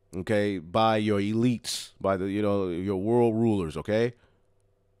 okay, by your elites, by your world rulers, okay?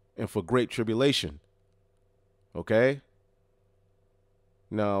 And for great tribulation, okay?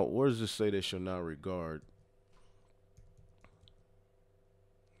 Now, where does this say they shall not regard?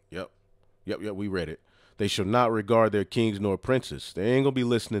 Yep, we read it. They shall not regard their kings nor princes. They ain't going to be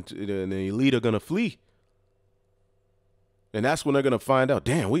listening to and the elite are going to flee. And that's when they're going to find out,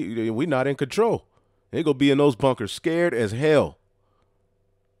 damn, we not in control. They're going to be in those bunkers scared as hell.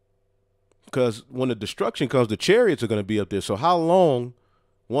 Because when the destruction comes, the chariots are going to be up there. So how long,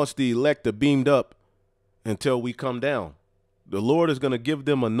 once the elect are beamed up, until we come down? The Lord is going to give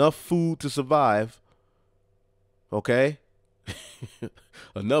them enough food to survive. Okay?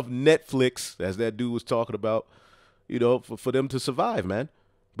 Enough Netflix, as that dude was talking about, for them to survive, man.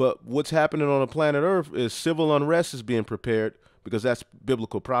 But what's happening on the planet Earth is civil unrest is being prepared because that's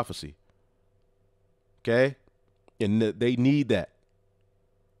biblical prophecy. Okay? And they need that.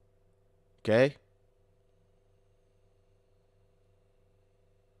 Okay?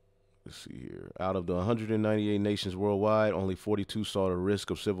 Let's see here. Out of the 198 nations worldwide, only 42 saw the risk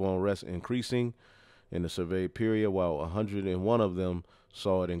of civil unrest increasing in the surveyed period, while 101 of them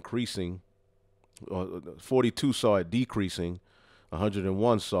saw it increasing. 42 saw it decreasing.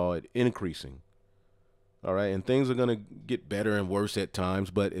 101 saw it increasing. All right? And things are going to get better and worse at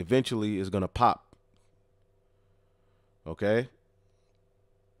times, but eventually it's going to pop. Okay?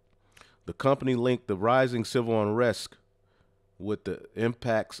 The company linked the rising civil unrest with the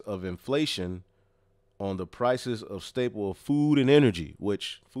impacts of inflation on the prices of staple food and energy,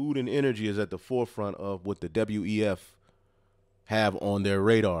 which food and energy is at the forefront of what the WEF have on their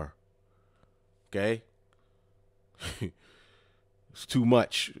radar. Okay? It's too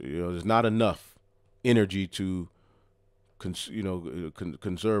much. There's not enough energy to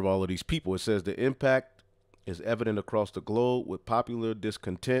conserve all of these people. It says the impact is evident across the globe, with popular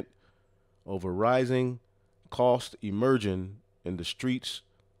discontent over rising costs emerging in the streets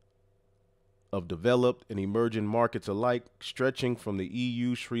of developed and emerging markets alike, stretching from the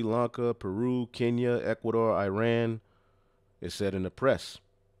EU, Sri Lanka, Peru, Kenya, Ecuador, Iran, it said in the press.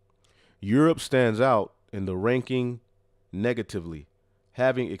 Europe stands out in the ranking negatively,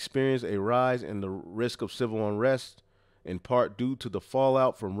 having experienced a rise in the risk of civil unrest, in part due to the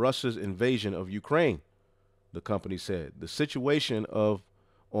fallout from Russia's invasion of Ukraine, the company said. The situation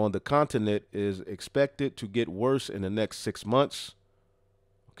on the continent is expected to get worse in the next 6 months.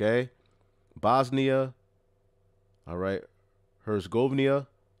 Okay? Bosnia, all right, Herzegovina,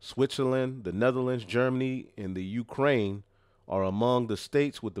 Switzerland, the Netherlands, Germany, and the Ukraine are among the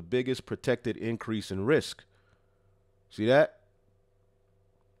states with the biggest projected increase in risk. See that?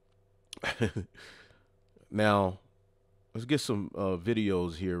 Now, let's get some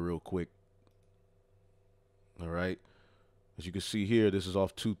videos here real quick. All right. As you can see here, this is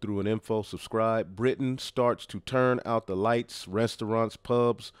off 2 Through an Info. Subscribe. Britain starts to turn out the lights. Restaurants,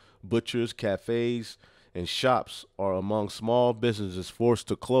 pubs, butchers, cafes, and shops are among small businesses forced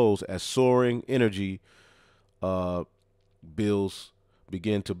to close as soaring energy bills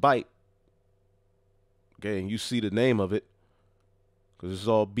begin to bite. Okay, and you see the name of it, because this is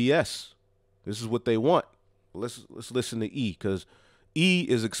all BS. This is what they want. Let's listen to E, because E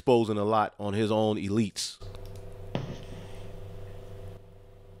is exposing a lot on his own elites.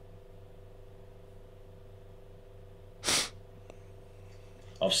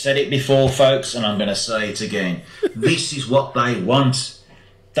 I've said it before, folks, and I'm going to say it again. This is what they want.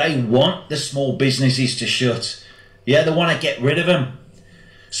 They want the small businesses to shut. Yeah, they want to get rid of them.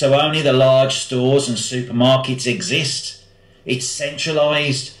 So only the large stores and supermarkets exist. It's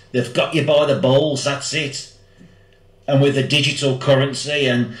centralised. They've got you by the balls, that's it. And with the digital currency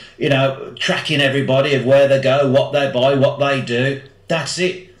and, tracking everybody of where they go, what they buy, what they do, that's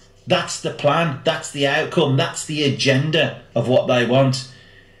it. That's the plan. That's the outcome. That's the agenda of what they want.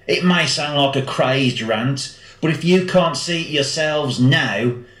 It may sound like a crazed rant, but if you can't see it yourselves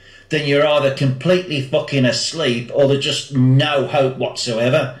now, then you're either completely fucking asleep or there's just no hope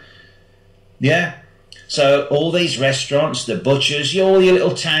whatsoever. Yeah? So all these restaurants, the butchers, all your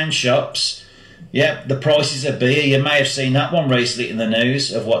little town shops, yeah, the prices of beer, you may have seen that one recently in the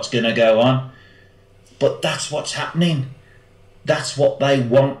news of what's going to go on. But that's what's happening. That's what they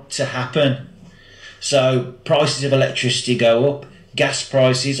want to happen. So prices of electricity go up, gas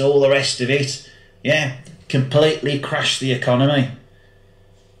prices, all the rest of it, yeah, completely crash the economy.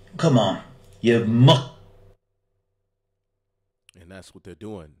 Come on, you muck. And that's what they're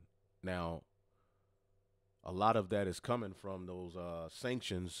doing. Now, a lot of that is coming from those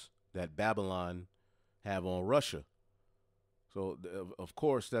sanctions that Babylon have on Russia. So, of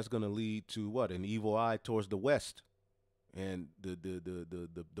course, that's going to lead to what? An evil eye towards the West. And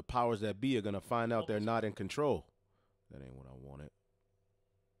the powers that be are going to find out they're not in control. That ain't what I wanted.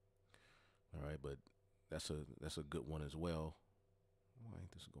 All right, but that's a good one as well. Why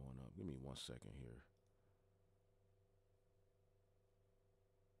ain't this going up? Give me 1 second here.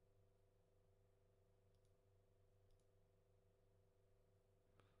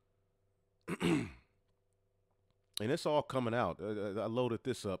 And it's all coming out. I loaded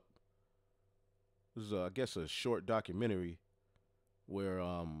this up. This is, I guess, a short documentary where,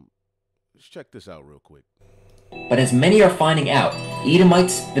 let's check this out real quick. But as many are finding out,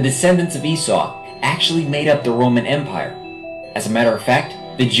 Edomites, the descendants of Esau, actually made up the Roman Empire. As a matter of fact,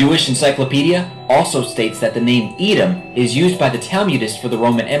 the Jewish Encyclopedia also states that the name Edom is used by the Talmudists for the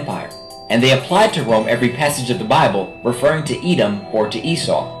Roman Empire, and they applied to Rome every passage of the Bible referring to Edom or to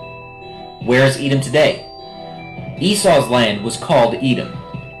Esau. Where is Edom today? Esau's land was called Edom.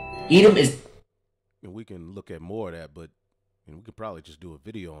 Edom is... And we can look at more of that, but we could probably just do a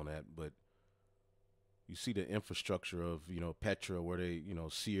video on that, but you see the infrastructure of, Petra, where they,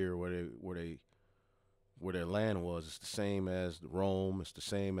 Seir, where their land was. It's the same as Rome. It's the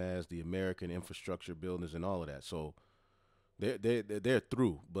same as the American infrastructure buildings and all of that. So they're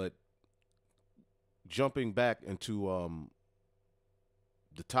through. But jumping back into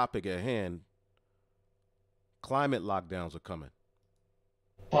the topic at hand, climate lockdowns are coming.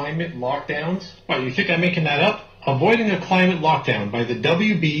 Climate lockdowns? What, you think I'm making that up? Avoiding a climate lockdown by the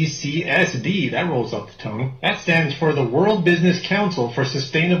WBCSD, that rolls off the tongue. That stands for the World Business Council for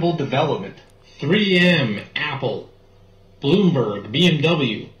Sustainable Development. 3M, Apple, Bloomberg,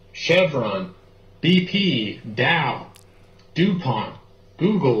 BMW, Chevron, BP, Dow, DuPont,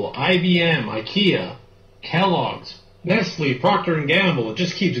 Google, IBM, IKEA, Kellogg's, Nestle, Procter & Gamble, it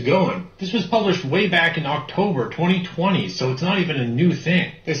just keeps going. This was published way back in October 2020, so it's not even a new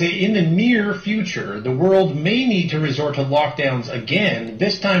thing. They say in the near future, the world may need to resort to lockdowns again,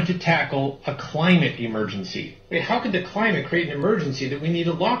 this time to tackle a climate emergency. Wait, how could the climate create an emergency that we need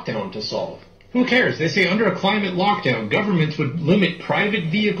a lockdown to solve? Who cares? They say under a climate lockdown, governments would limit private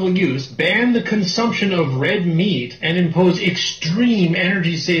vehicle use, ban the consumption of red meat, and impose extreme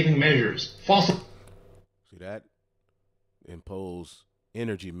energy-saving measures. See that? Impose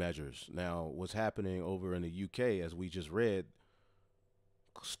energy measures. Now, what's happening over in the UK, as we just read,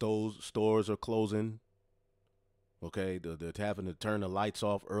 stores are closing. Okay, they're having to turn the lights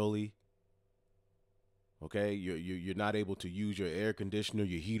off early. Okay, you're not able to use your air conditioner,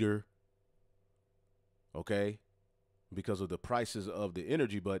 your heater. Okay, because of the prices of the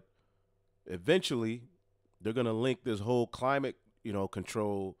energy. But eventually, they're gonna link this whole climate,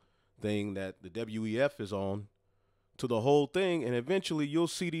 control thing that the WEF is on to the whole thing, and eventually you'll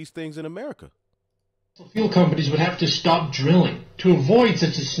see these things in America. Fuel companies would have to stop drilling. To avoid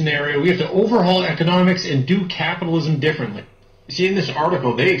such a scenario, we have to overhaul economics and do capitalism differently. You see, in this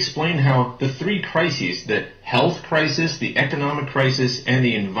article, they explain how the three crises, the health crisis, the economic crisis, and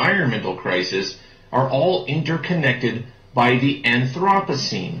the environmental crisis, are all interconnected by the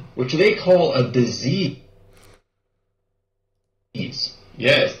Anthropocene, which they call a disease.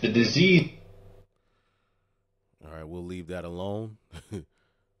 Yes, the disease. All right, we'll leave that alone.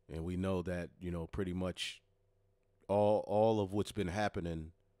 And we know that, pretty much all of what's been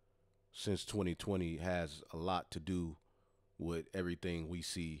happening since 2020 has a lot to do with everything we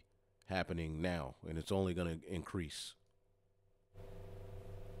see happening now, and it's only going to increase.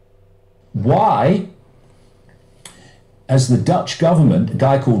 Why, as the Dutch government, a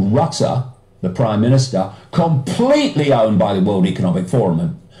guy called Rutte, the Prime Minister, completely owned by the World Economic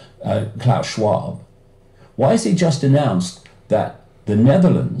Forum and Klaus Schwab, why has he just announced that the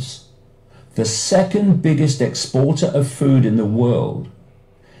Netherlands, the second biggest exporter of food in the world,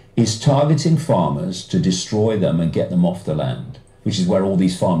 is targeting farmers to destroy them and get them off the land, which is where all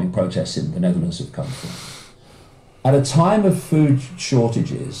these farming protests in the Netherlands have come from? At a time of food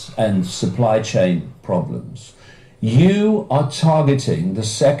shortages and supply chain problems, you are targeting the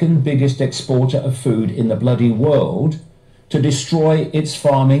second biggest exporter of food in the bloody world to destroy its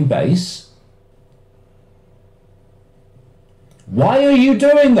farming base? Why are you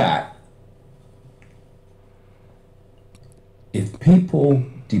doing that? If people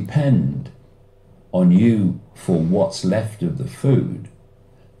depend on you for what's left of the food,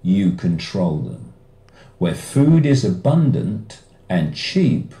 you control them. Where food is abundant and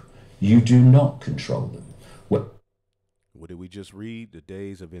cheap, you do not control them. What did we just read? The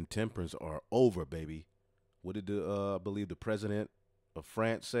days of intemperance are over, baby. What did I believe the president of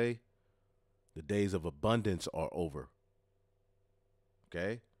France say? The days of abundance are over.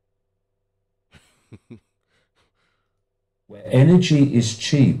 Okay? Where energy is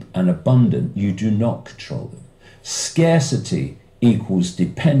cheap and abundant, you do not control them. Scarcity equals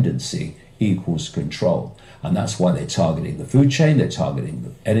dependency equals control. And that's why they're targeting the food chain, they're targeting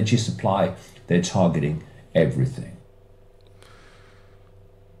the energy supply, they're targeting everything.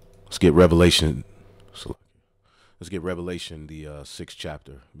 Let's get Revelation. Let's get Revelation, the 6th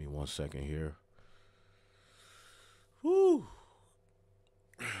chapter. Give me 1 second here. Woo.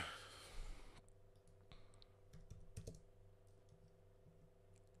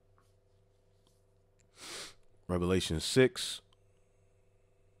 Revelation 6.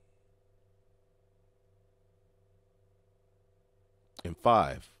 And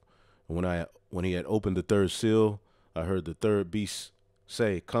 5. And when he had opened the third seal, I heard the third beast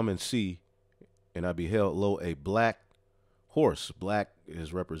say, "Come and see." And I beheld, lo, a black horse. Black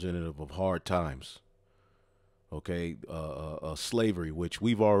is representative of hard times. Okay, slavery, which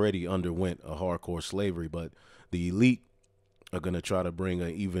we've already underwent a hardcore slavery, but the elite are going to try to bring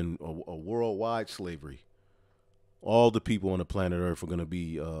a worldwide slavery. All the people on the planet Earth are going to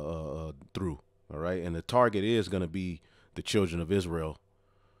be through. All right, and the target is going to be the children of Israel.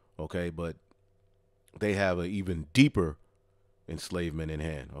 Okay, but they have an even deeper enslavement in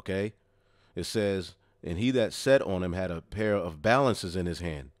hand. Okay, it says, and he that sat on him had a pair of balances in his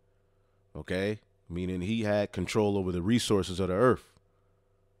hand. Okay, meaning he had control over the resources of the earth.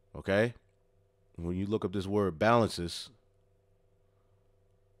 Okay, when you look up this word balances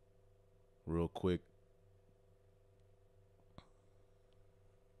real quick,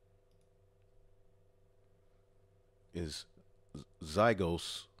 is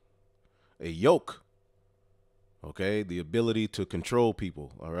zygos, a yoke. Okay, the ability to control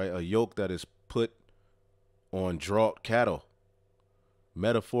people. All right, a yoke that is put on draught cattle,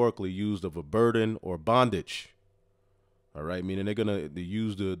 metaphorically used of a burden or bondage. All right, meaning they're gonna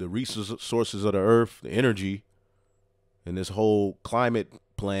use the resources of the earth, the energy, and this whole climate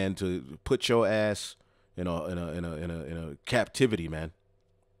plan to put your ass in a captivity, man.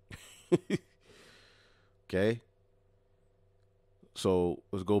 Okay. So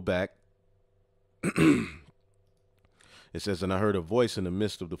let's go back. It says, and I heard a voice in the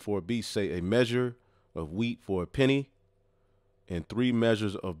midst of the four beasts say, a measure of wheat for a penny, and 3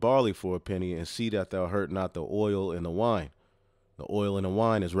 measures of barley for a penny, and see that thou hurt not the oil and the wine. The oil and the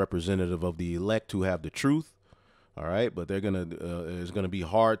wine is representative of the elect who have the truth. All right, but there's gonna be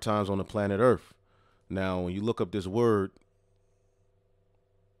hard times on the planet Earth. Now, when you look up this word,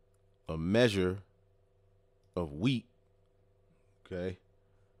 a measure of wheat, okay,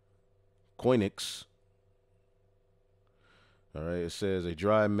 koinix. All right, it says a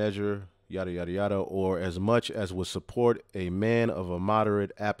dry measure, yada, yada, yada, or as much as would support a man of a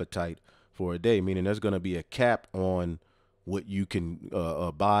moderate appetite for a day, meaning there's going to be a cap on what you can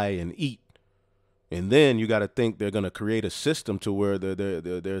buy and eat. And then you got to think they're going to create a system to where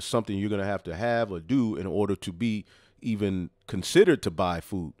there's something you're going to have or do in order to be even considered to buy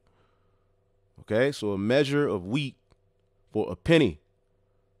food. Okay, so a measure of wheat for a penny.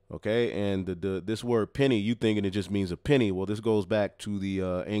 Okay, and this word penny, you thinking it just means a penny. Well, this goes back to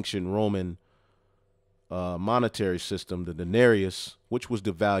the ancient Roman monetary system, the denarius, which was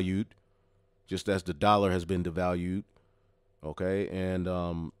devalued, just as the dollar has been devalued. Okay,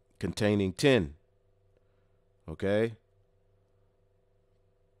 and containing 10. Okay,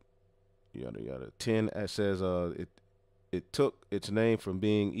 yada yada. 10. It says it took its name from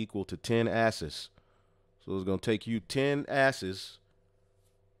being equal to 10 asses. So it's gonna take you 10 asses.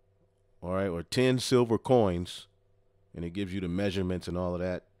 All right, or 10 silver coins, and it gives you the measurements and all of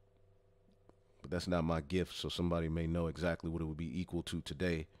that. But that's not my gift, so somebody may know exactly what it would be equal to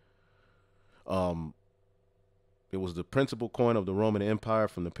today. It was the principal coin of the Roman Empire.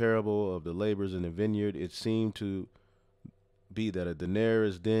 From the parable of the laborers in the vineyard, it seemed to be that a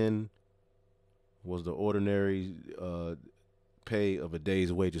denarius then was the ordinary pay of a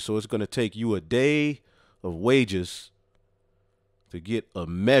day's wages. So it's going to take you a day of wages to get a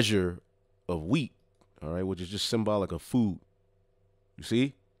measure of wheat, all right, which is just symbolic of food. You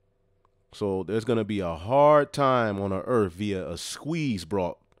see? So there's going to be a hard time on the earth via a squeeze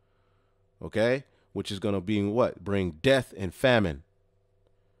brought, okay, which is going to be what? Bring death and famine,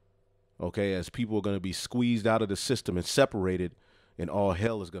 okay, as people are going to be squeezed out of the system and separated, and all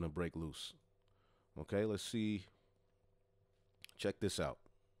hell is going to break loose. Okay, let's see. Check this out.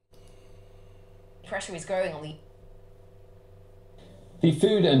 Pressure is growing on The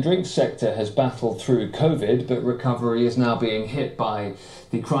food and drink sector has battled through COVID, but recovery is now being hit by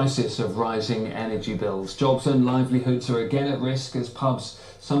the crisis of rising energy bills. Jobs and livelihoods are again at risk as pubs,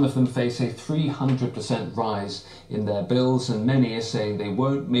 some of them face a 300% rise in their bills, and many are saying they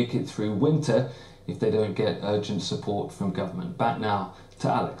won't make it through winter if they don't get urgent support from government. Back now to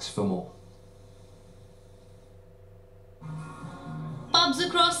Alex for more. Pubs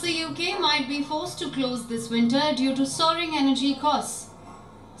across the UK might be forced to close this winter due to soaring energy costs.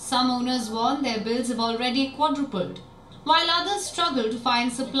 Some owners warn their bills have already quadrupled, while others struggle to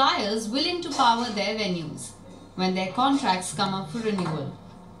find suppliers willing to power their venues when their contracts come up for renewal.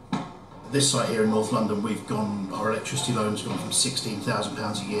 This site here in North London, our electricity loan's gone from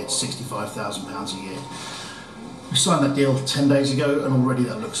 £16,000 a year to £65,000 a year. We signed that deal 10 days ago, and already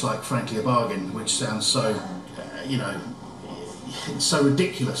that looks like, frankly, a bargain, which sounds so, it's so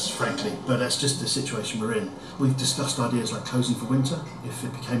ridiculous, frankly, but that's just the situation we're in. We've discussed ideas like closing for winter if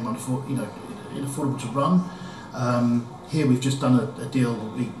it became unaffordable to run. Here we've just done a deal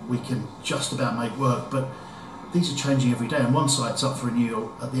we can just about make work, but these are changing every day, and one site's up for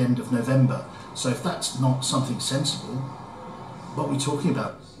renewal at the end of November. So if that's not something sensible, what are we talking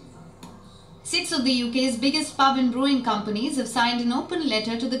about? 6 of the UK's biggest pub and brewing companies have signed an open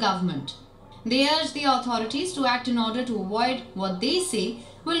letter to the government. They urge the authorities to act in order to avoid what they say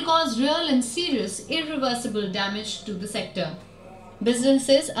will cause real and serious irreversible damage to the sector.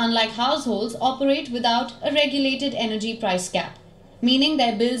 Businesses, unlike households, operate without a regulated energy price cap, meaning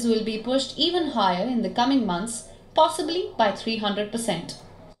their bills will be pushed even higher in the coming months, possibly by 300%.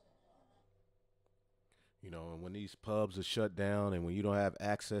 And when these pubs are shut down and when you don't have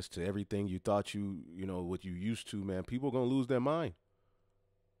access to everything you thought what you used to, man, people are going to lose their mind.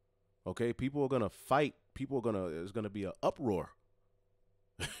 Okay, people are going to fight. There's going to be an uproar.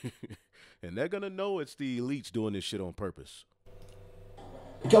 And they're going to know it's the elites doing this shit on purpose.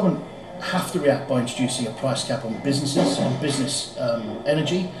 The government have to react by introducing a price cap on businesses, on business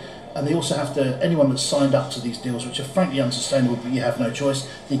energy. And they also have to, anyone that's signed up to these deals, which are frankly unsustainable, but you have no choice,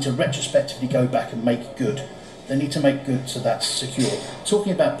 need to retrospectively go back and make good. They need to make good so that's secure.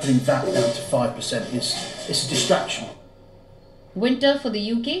 Talking about putting VAT down to 5% is a distraction. Winter for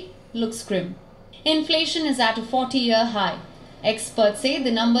the UK looks grim. Inflation is at a 40-year high. Experts say the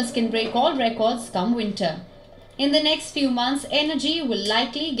numbers can break all records come winter. In the next few months, energy will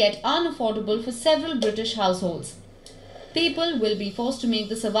likely get unaffordable for several British households. People will be forced to make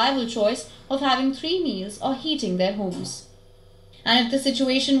the survival choice of having 3 meals or heating their homes. And if the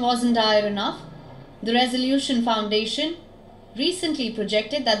situation wasn't dire enough, the Resolution Foundation recently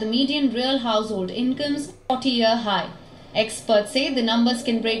projected that the median real household incomes are 40-year high. Experts say the numbers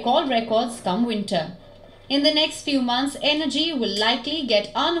can break all records come winter. In the next few months, energy will likely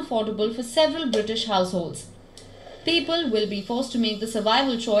get unaffordable for several British households. People will be forced to make the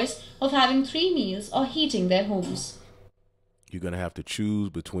survival choice of having 3 meals or heating their homes. You're going to have to choose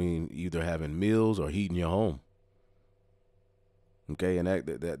between either having meals or heating your home. Okay, and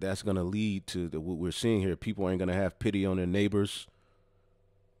that's going to lead to what we're seeing here. People ain't going to have pity on their neighbors.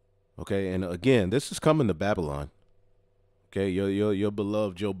 Okay, and again, this is coming to Babylon. Okay, your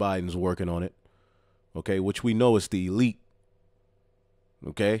beloved Joe Biden's working on it. Okay, which we know is the elite.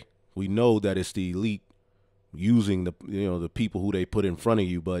 Okay, we know that it's the elite using the people who they put in front of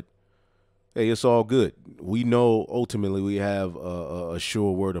you, but hey, it's all good. We know ultimately we have a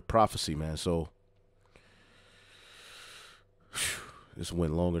sure word of prophecy, man. So this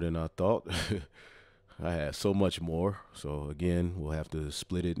went longer than I thought. I had so much more. So again, we'll have to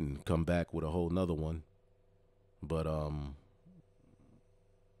split it and come back with a whole nother one. But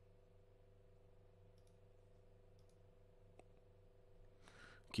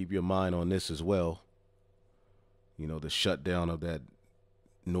keep your mind on this as well. You know, the shutdown of that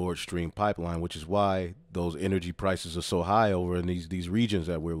Nord Stream pipeline, which is why those energy prices are so high over in these regions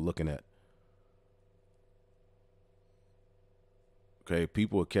that we're looking at. Okay,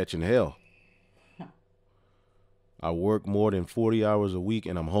 people are catching hell. I work more than 40 hours a week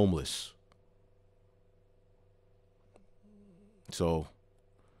and I'm homeless. So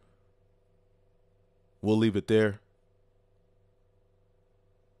we'll leave it there.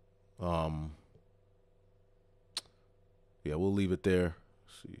 Yeah, we'll leave it there.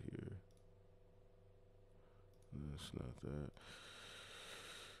 Let's see here. That's not that.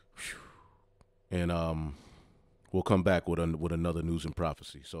 Whew. And we'll come back with another news and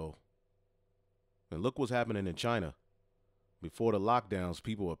prophecy. So, and look what's happening in China. Before the lockdowns,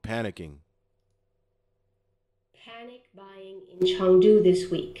 people were panicking. Panic buying in Chengdu this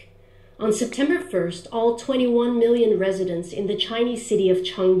week. On September 1st, all 21 million residents in the Chinese city of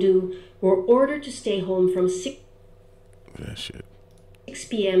Chengdu were ordered to stay home from 6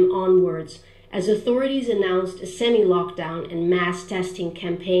 p.m. onwards, as authorities announced a semi-lockdown and mass testing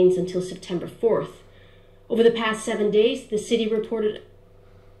campaigns until September 4th. Over the past 7 days, the city reported...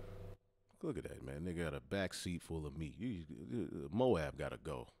 Look at that, man. They got a back seat full of meat. Moab got to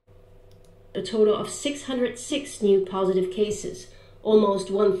go. A total of 606 new positive cases, almost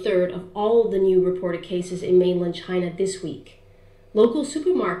 1/3 of all the new reported cases in mainland China this week. Local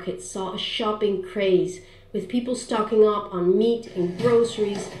supermarkets saw a shopping craze, with people stocking up on meat and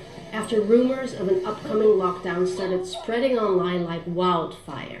groceries after rumors of an upcoming lockdown started spreading online like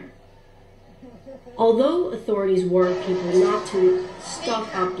wildfire. Although authorities warned people not to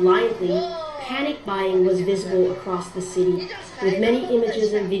stock up blindly, panic buying was visible across the city, with many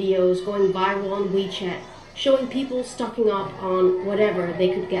images and videos going viral on WeChat, showing people stocking up on whatever they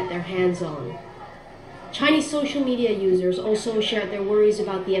could get their hands on. Chinese social media users also shared their worries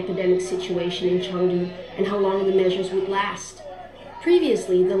about the epidemic situation in Chengdu and how long the measures would last.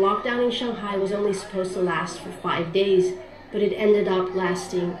 Previously, the lockdown in Shanghai was only supposed to last for 5 days, but it ended up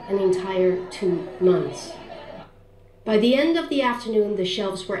lasting an entire 2 months. By the end of the afternoon, the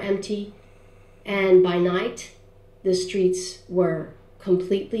shelves were empty, and by night, the streets were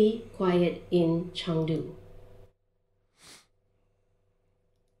completely quiet in Chengdu.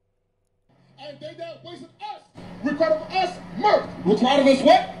 And they done wasted us. Required of us mirth. Required of us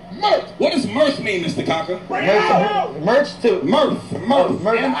what? Mirth. What does mirth mean, Mr. Conker? Merch to Mirth.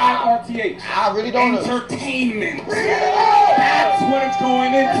 M-I-R-T-H. I really don't know. Entertainment. That's what it's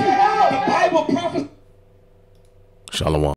going into. The Bible prophesies. Shalom.